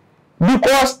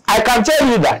 Because I can tell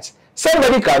you that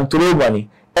somebody can throw money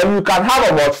and you can have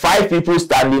about 5 people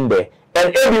standing there,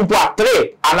 and 8 people are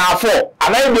 3 and 4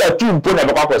 and then there are 2 people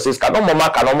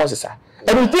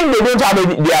and you think they don't have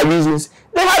their reasons.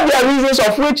 They have their reasons,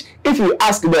 of which if you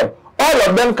ask them, all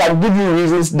of them can give you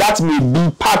reasons that may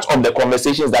be part of the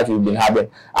conversations that we've been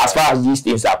having as far as these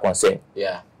things are concerned.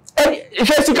 Yeah. And if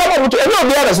you come up to any of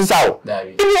the others, even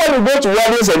when you go to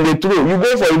weddings and they throw, you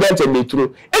go for events and they throw.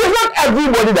 It is not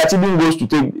everybody that even goes to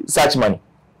take such money.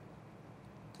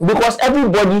 Because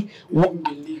everybody,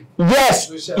 yes,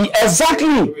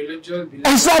 exactly. Your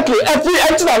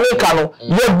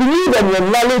belief and your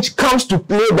knowledge comes to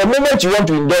play the moment you want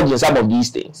to indulge in some of these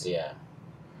things. Yeah.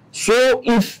 So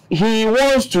if he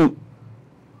wants to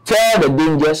tell the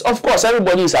dangers, of course,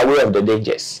 everybody is aware of the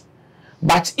dangers.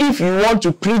 But if you want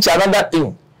to preach another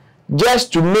thing,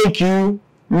 just to make you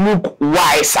look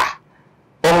wiser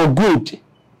or good,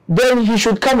 then he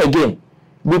should come again.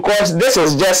 Because this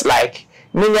is just like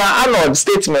Arnold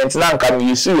statement now can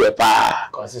you see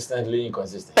consistently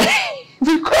inconsistent.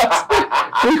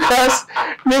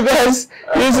 because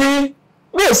you see,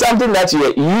 there's something that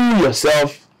you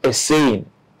yourself is saying,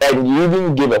 and you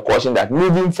even give a caution that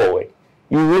moving forward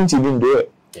you won't even do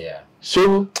it. Yeah.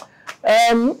 So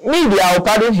maybe I'll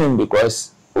pardon him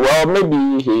because, well,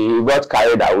 maybe he got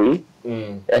carried away,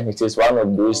 and it is one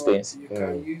of those things. You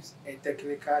can use a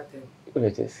technical term.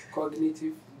 It is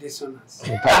Cognitive dissonance.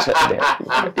 Now,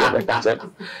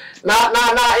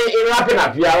 in wrapping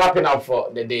up, we are wrapping up for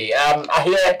the day. I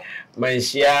hear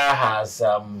Manshia has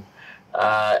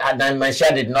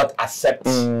Manshia did not accept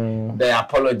the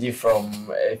apology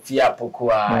from Fia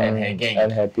Pokua and her gang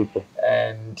and her people.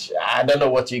 And I don't know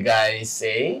what you guys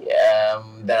say.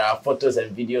 There are photos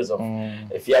and videos of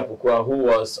Fia Pokua who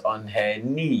was on her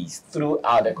knees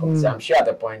throughout the concert. I'm sure at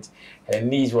the point her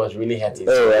knees was really hurting.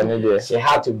 She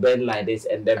had to bend like this,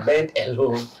 and the bend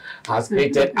alone has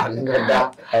created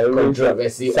another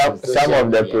controversy. Some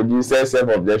of the producers, some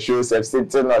of the shows have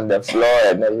sitting on the floor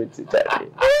and everything.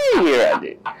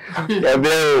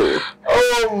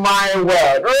 Oh my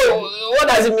word! Oh, what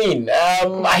does it mean?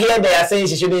 I hear they are saying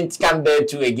she shouldn't come there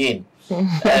too again,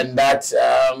 and that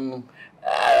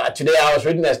today I was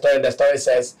reading a story. The story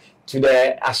says to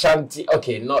the Ashanti,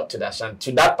 okay, not to the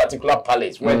Ashanti, to that particular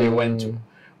palace where they went to.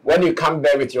 When you come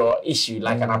there with your issue,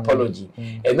 like an apology,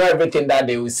 and not everything that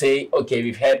they will say, okay,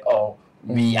 we've heard, or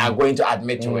we are going to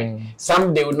admit to it.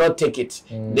 Some they will not take it.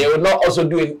 They will not also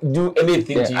do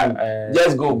anything to you.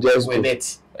 Just go with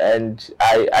it. And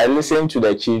I listened to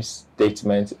the chief's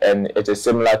statement, and it is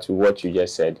similar to what you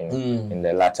just said in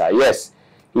the latter. Yes,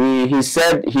 he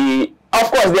said of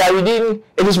course,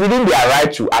 it is within their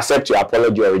right to accept your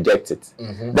apology or reject it.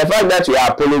 The fact that you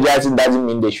are apologizing doesn't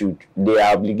mean they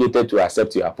are obligated to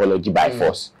accept your apology by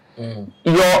force.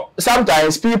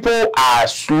 Sometimes people are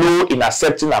slow in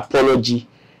accepting apology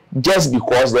just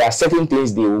because there are certain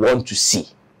things they want to see.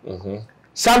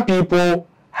 Some people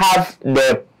have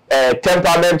the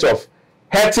temperament of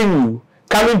hurting you,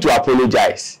 coming to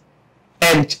apologize,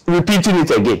 and repeating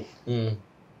it again.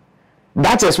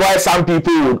 That is why some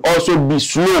people would also be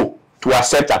slow to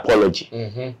accept apology.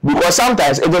 Because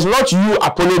sometimes it is not you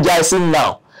apologizing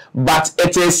now, but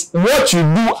it is what you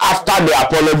do after the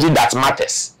apology that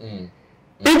matters.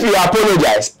 If you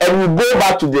apologize and you go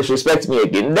back to disrespect me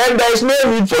again, then there is no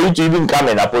need for you to even come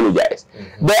and apologize.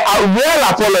 The real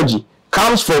apology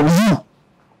comes from you.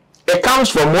 It comes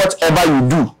from whatever you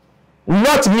do,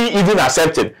 not me even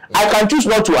accepting. I can choose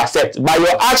not to accept, but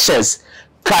your actions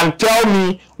can tell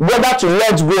me whether to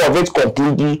let go of it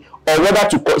completely or whether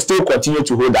to still continue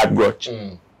to hold that grudge.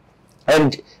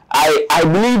 And I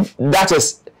believe that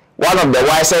is one of the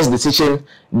wisest decisions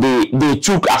they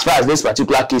took as far as this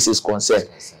particular case is concerned.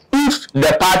 If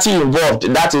the party involved,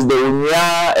 that is the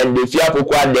Unia and the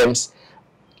Fiapokwa Dems,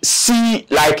 see,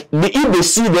 like, if they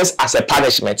see this as a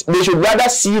punishment, they should rather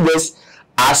see this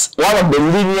as one of the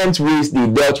lenient ways they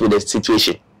dealt with the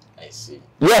situation. I see.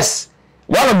 Yes,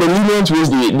 one of the lenient ways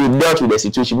they dealt with the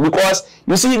situation. Because,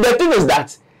 you see, the thing is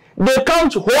that they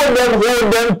can't hold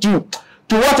them to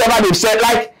whatever they've said.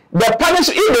 Like, the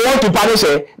punishment, if they want to punish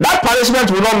her, that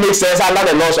punishment will not make sense under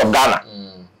the laws of Ghana.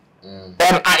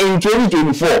 In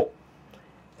 2024.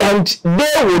 And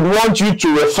they would want you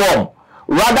to reform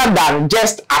rather than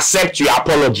just accept your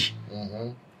apology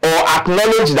or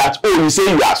acknowledge that, oh, you say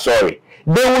you are sorry.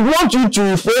 They would want you to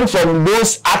refrain from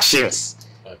those actions.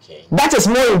 Okay. That is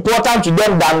more important to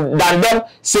them than them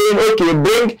saying, okay,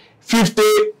 bring 50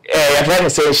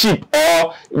 sheep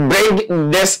or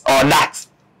bring this or that.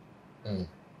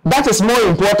 That is more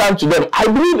important to them. I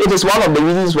believe it is one of the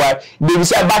reasons why they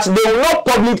decide, but they will not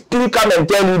publicly come and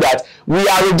tell you that we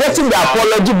are rejecting the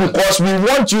apology because we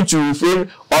want you to refrain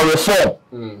or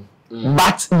reform.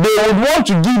 But they would want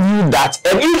to give you that,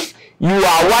 and if you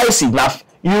are wise enough,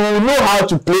 you will know how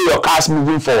to play your cards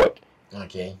moving forward.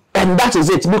 Okay. And that is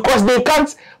it, because they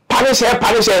can't punish her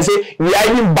and say we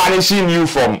are even banishing you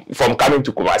from coming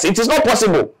to Kumasi. It is not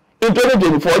possible. In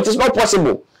 2024, it is not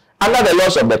possible under the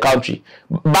laws of the country.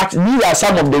 But these are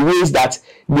some of the ways that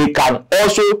they can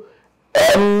also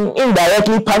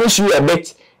indirectly punish you a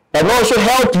bit and also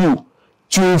help you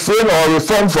to refrain or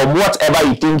reform from whatever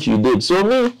you think you did. So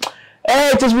me,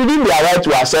 it is within their right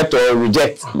to accept or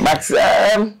reject. But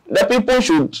the people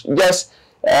should just,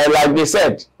 like they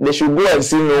said, they should go and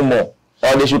sin no more.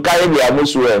 Or they should carry their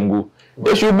musu and go.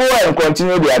 They should go and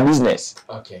continue their business.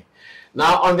 Okay.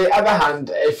 Now, on the other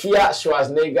hand, Efia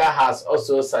Schwarzenegger has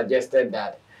also suggested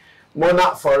that Mona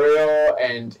Foreo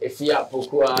and Efia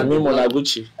Pokua...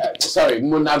 Monaguchi.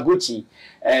 Monaguchi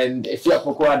and Efia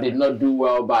Pokua did not do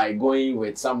well by going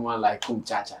with someone like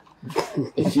Kumchacha.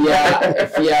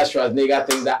 Efia Schwarzenegger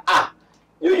thinks that,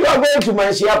 you are going to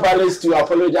Manshia Palace to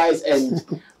apologize, and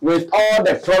with all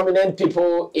the prominent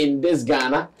people in this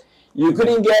Ghana, you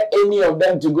couldn't get any of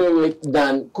them to go with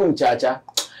than Kumchacha.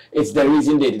 It's the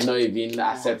reason they did not even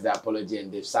accept the apology and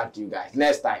they've sacked you guys.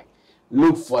 Next time,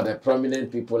 look for the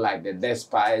prominent people like the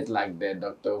Despite, like the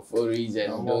Dr. Foris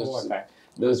and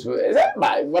those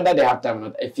whether they have time or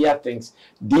not. Efia thinks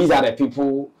these are the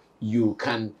people you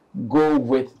can go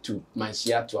with to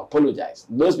Manshia to apologize.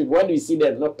 Those people, when you see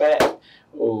them, not pay.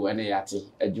 Oh, and yati,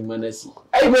 a jumanasi.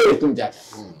 I go with Kumchacha.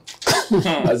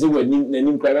 As if we're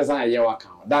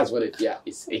that's what Efia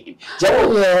is saying.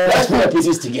 Let's put the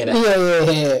pieces together.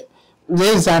 Yeah.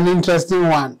 This is an interesting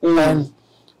one. And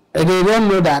they don't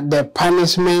know that the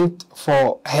punishment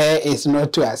for her is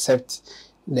not to accept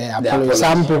the apology.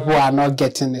 Some people are not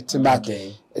getting it, but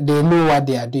they know what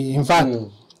they are doing. In fact,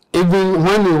 even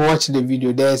when you watch the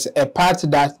video, there's a part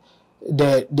that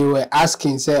they were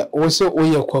asking, say, also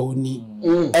oye kwawuni,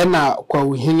 ena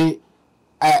kwawuhini,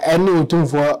 eni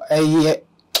utumfo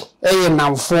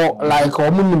namfo like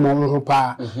omunimo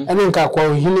pa, eni nka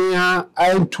kwawuhini ya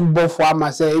tubo fo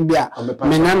ama say ebia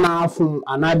menana afum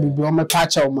anabibi o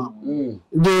mepacha oma.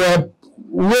 They were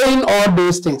weighing all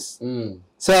those things.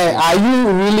 Say, are you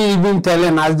really even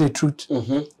telling us the truth?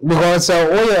 Because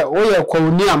oye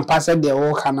kwawuni ampasa de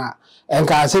o kana. And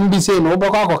Kasimbi say no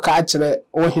boko catch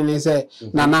ohine say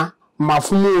nana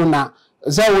mafumu na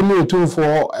za wonu otu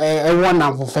for one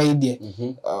and for faide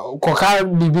koka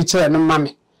bibi chere no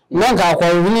mame nanka kwa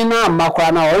wini na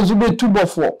makwa na ozube tubo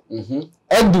for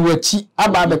edwachi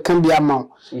aba be kan bia ma.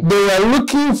 They were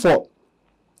looking for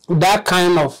that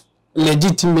kind of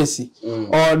legitimacy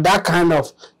or that kind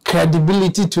of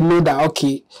credibility to know that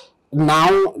okay,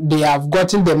 now they have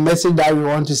gotten the message that we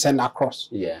want to send across.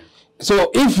 Yeah.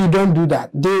 So if you don't do that,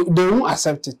 they won't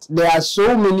accept it. There are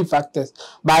so many factors,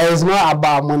 but it's not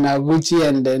about Monaguchi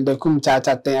and then the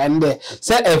Kumchacha thing. And they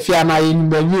said if you are not in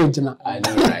Badu, I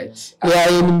know, right? They are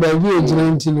in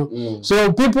Badu,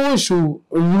 So people should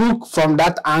look from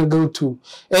that angle too.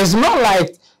 It's not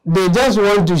like they just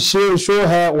want to show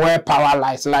her where power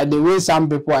lies, like the way some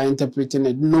people are interpreting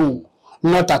it. No,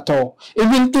 Not at all.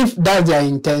 Even if that's their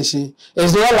intention,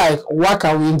 it's not like what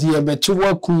can we do but you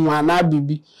work na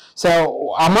bibi.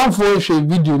 So I'm not for a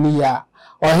video niya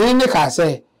or he can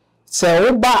say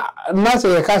oba not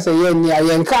say can say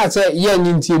yen can say yen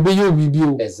into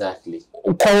bibi. Exactly.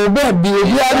 So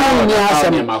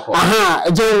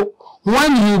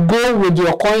when you go with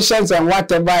your conscience and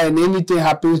whatever and anything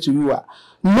happens to you,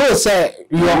 no say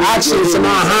your actions your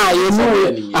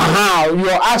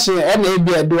action and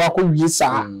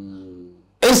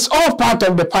it's all part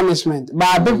of the punishment,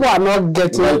 but people are not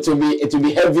getting it to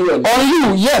be heavy on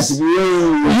you. Yes,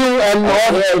 you and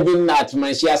all. Even at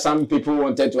Manchia, some people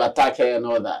wanted to attack her and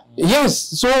all that. Yes,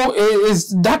 so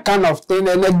it's that kind of thing.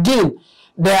 And again,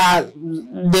 there are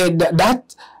the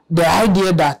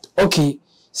idea that okay,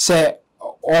 say,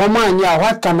 oh man, yeah,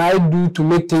 what can I do to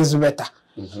make things better?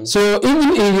 So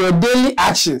even in your daily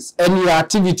actions and your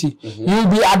activity, you'll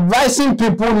be advising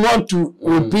people not to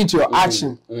repeat your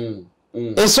action.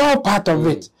 It's all part of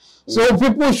it. So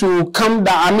people should come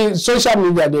down. I mean, social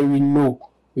media, we know.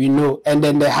 And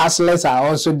then the hustlers are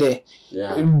also there,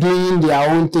 doing their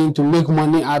own thing to make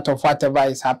money out of whatever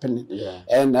is happening.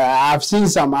 And I've seen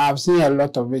a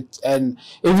lot of it. And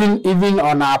even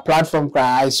on our platform,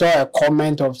 I saw a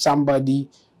comment of somebody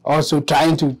also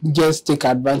trying to just take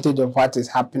advantage of what is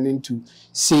happening to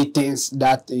say things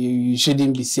that you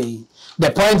shouldn't be saying.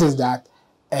 The point is that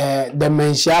the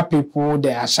Menchia people, the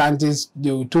Ashantis, the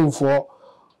Utumfo,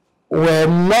 were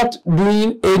not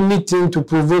doing anything to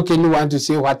provoke anyone to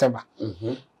say whatever.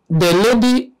 The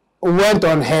lady went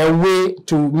on her way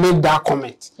to make that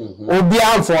comment.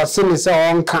 Obian for sin is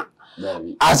on can.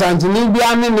 As Anthony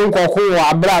Biani Nkoko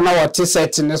Abra na what is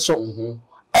set in so.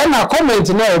 And a comment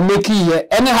now making here,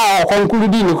 anyhow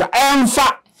concluding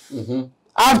fa.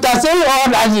 After saying all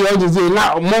that you already say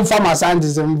now more farmer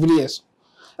scientists and videos.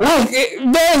 Like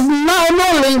there's no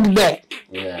link there.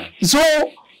 So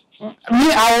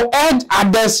I will urge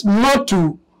others not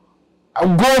to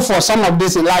go for some of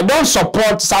this. Like don't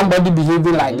support somebody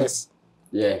behaving like this.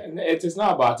 It is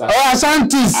not about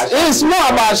Ashantis. It's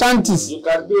not about Ashantis. You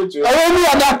can do it. Any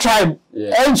other tribe.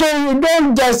 And so you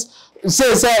don't just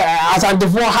say Ashanti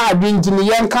for her being to the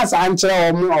young cast or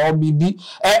BB.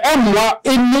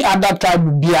 Any other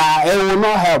tribe it will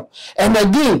not help. And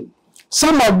again,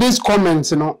 some of these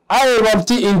comments, are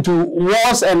erupting into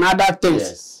wars and other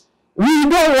things. We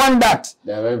don't want that.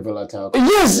 They are very volatile.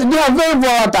 Yes, they are very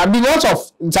volatile because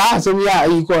of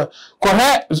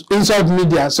correct insult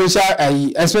media, social,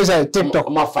 especially TikTok.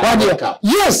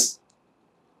 Yes,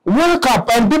 wake up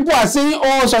and people are saying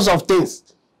all sorts of things.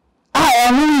 I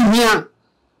am here.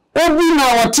 Even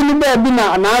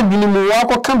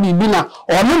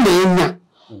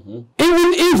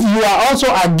if you are also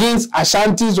against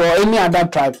Ashantis or any other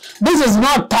tribe, this is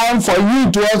not time for you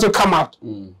to also come out.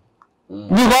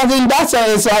 Because in that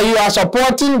sense, you are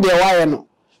supporting the YNO.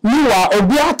 You are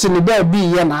obiating the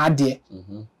baby.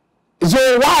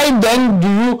 So why then do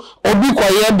you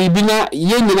obikoye bibina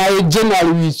yenina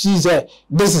generally we see say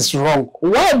this is wrong?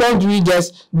 Why don't we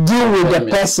just deal with the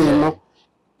person?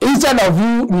 Instead of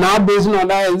you now based on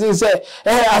that, they say,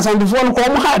 as on the phone,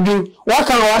 come hard,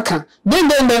 waka.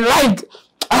 Then like,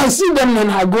 I see them and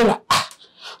I go like,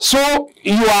 So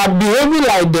you are behaving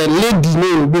like the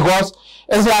lady because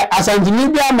it's like as an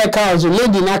Namibia American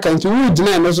lady na can to wood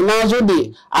na so now so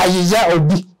the Aisha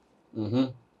Obi.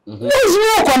 There's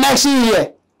no connection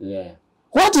here.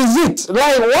 What is it?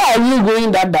 Like, why are you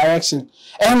going that direction?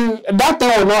 And that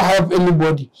thing will not help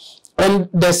anybody. And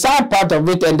the sad part of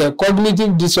it and the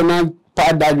cognitive dissonance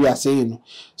part that we are saying,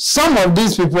 some of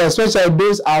these people, especially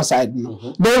those outside, they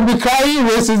will be crying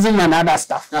racism and other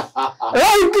stuff.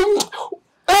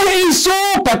 It's so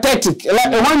pathetic. Like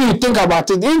when you think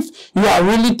about it, if you are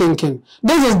really thinking,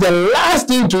 this is the last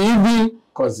thing to even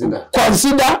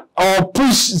consider or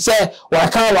push. Say,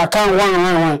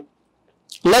 one.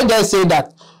 Let us say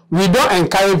that we don't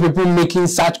encourage people making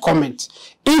such comments.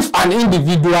 If an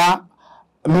individual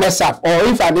mess up or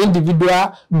if an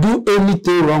individual do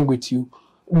anything wrong with you,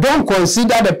 don't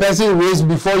consider the person race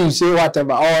before you say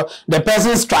whatever or the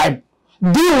person's tribe.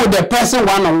 Deal with the person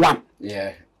one-on-one.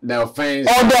 The offense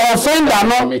or the offender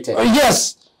not committed.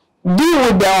 Yes, deal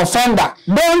with the offender.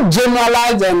 Don't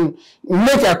generalize and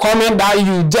make a comment that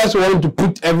you just want to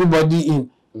put everybody in.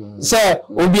 Say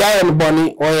obi ayen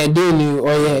boni or ye daily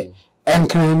or ye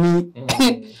enkrami.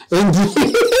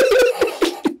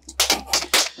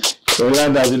 So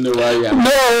that doesn't know why you are. No.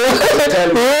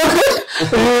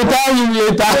 will tell you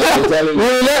later. We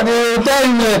will tell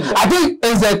you later. I think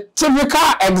it's a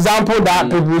typical example that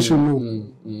people should know.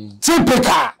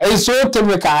 Typical. It's so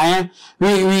typical. Eh?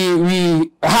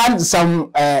 We had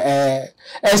some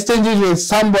exchanges with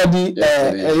somebody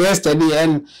yesterday,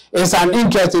 and it's an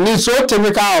interesting. It's so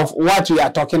typical of what we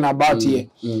are talking about here.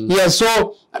 Yeah.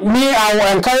 So I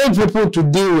will encourage people to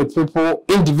deal with people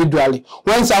individually.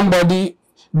 When somebody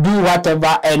do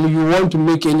whatever and you want to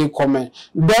make any comment,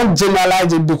 don't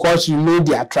generalize it because you know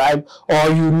their tribe or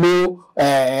you know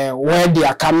where they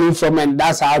are coming from and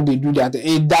that's how they do that.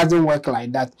 It doesn't work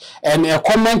like that. And a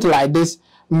comment like this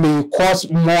may cause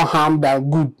more harm than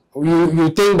good. You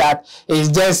think that it's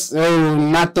just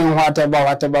nothing,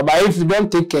 whatever. But if you don't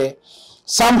take care,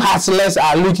 some hustlers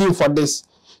are looking for this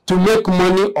to make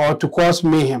money or to cause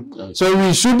mayhem. Okay. So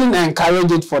we shouldn't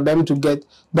encourage it for them to get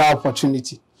the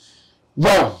opportunity.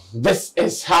 Well, this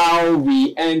is how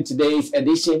we end today's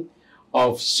edition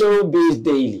of Showbiz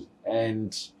Daily.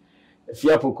 And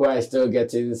Fiapokwa is still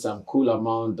getting some cool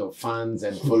amount of fans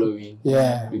and following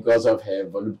because of her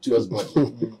voluptuous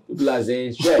body. People are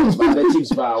saying, sure, but the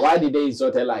chips bar, why did they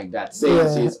insult her like that?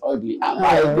 Saying she's ugly.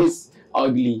 Why is this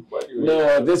ugly?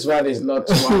 No, this one is not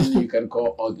one you can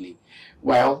call ugly.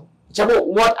 Well, Chabo,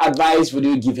 what advice would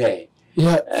you give her?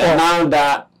 Now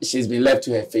that she's been left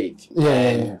to her fate.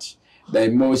 And the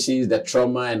emotions, the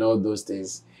trauma, and all those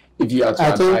things. If you have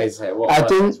to advise her, I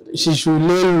think she should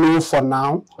lay low for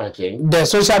now. Okay. The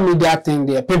social media thing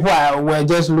there, people were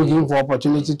just looking for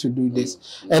opportunity to do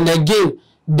this. And again,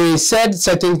 they said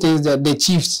certain things that the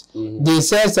chiefs, they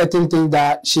said certain things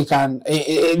that she can,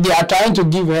 they are trying to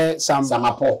give her some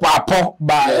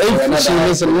but if she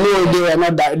listen, no, they were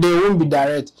not that, they won't be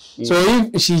direct. So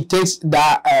if she takes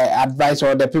that advice,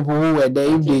 or the people who were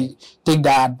there, if they take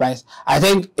that advice, I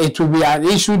think it will be an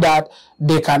issue that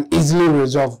they can easily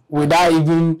resolve without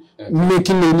even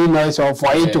making any noise or for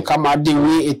it to come out the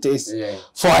way it is.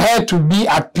 For her to be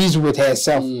at peace with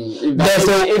herself.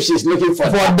 If she's looking for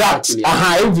that.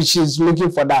 If she's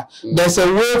looking for that. There's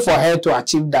a way for her to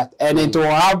achieve that. And it will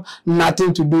have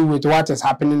nothing to do with what is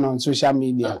happening on social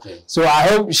media. So I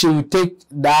hope she will take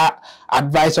that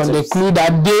advice on the clue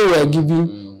that they were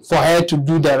giving for her to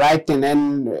do the right thing.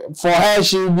 And for her,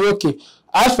 she will be okay.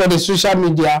 As for the social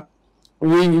media,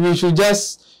 we should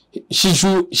just,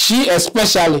 she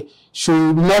especially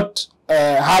should not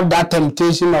have that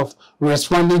temptation of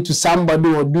responding to somebody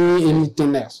or doing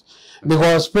anything else.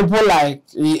 Because people like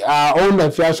our own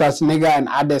Schwarzenegger and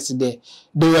others they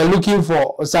were looking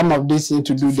for some of these things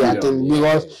to do their thing.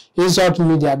 Because in social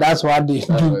media, that's what they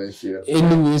do.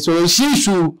 Anyway, so she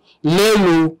should lay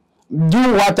low,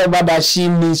 do whatever that she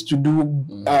needs to do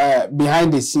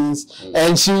behind the scenes,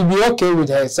 and she will be okay with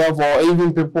herself or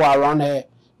even people around her.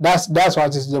 That's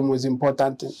what is the most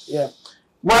important thing. Yeah.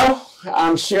 Well,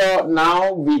 I'm sure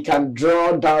now we can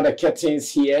draw down the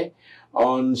curtains here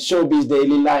on Showbiz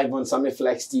Daily Live on Sammy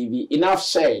Flex TV. Enough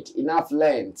shared, enough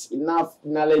learned, enough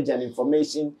knowledge and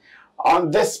information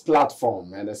on this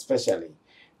platform, and especially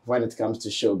when it comes to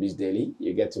Showbiz Daily,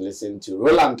 you get to listen to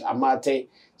Roland Amate,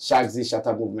 Shagzi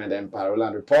Shatter Movement Empire,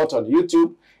 Roland Report on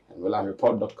YouTube, and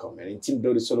RolandReport.com, and in Team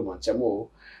Dodi Solomon Chamo,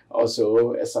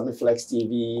 also a Sammy Flex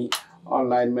TV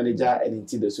online manager and in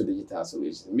Tidoso Digital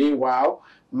Solutions. Meanwhile,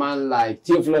 man like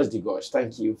Theophilus Digosh,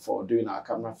 thank you for doing our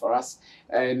camera for us,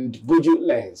 and Buju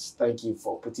Lens, thank you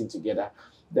for putting together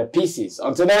the pieces.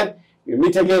 Until then, we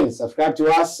meet again. Subscribe to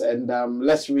us, and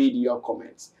let's read your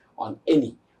comments on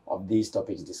any of these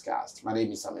topics discussed. My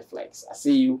name is Sammy Flex. I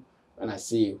see you when I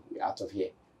see you. We're out of here.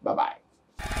 Bye-bye.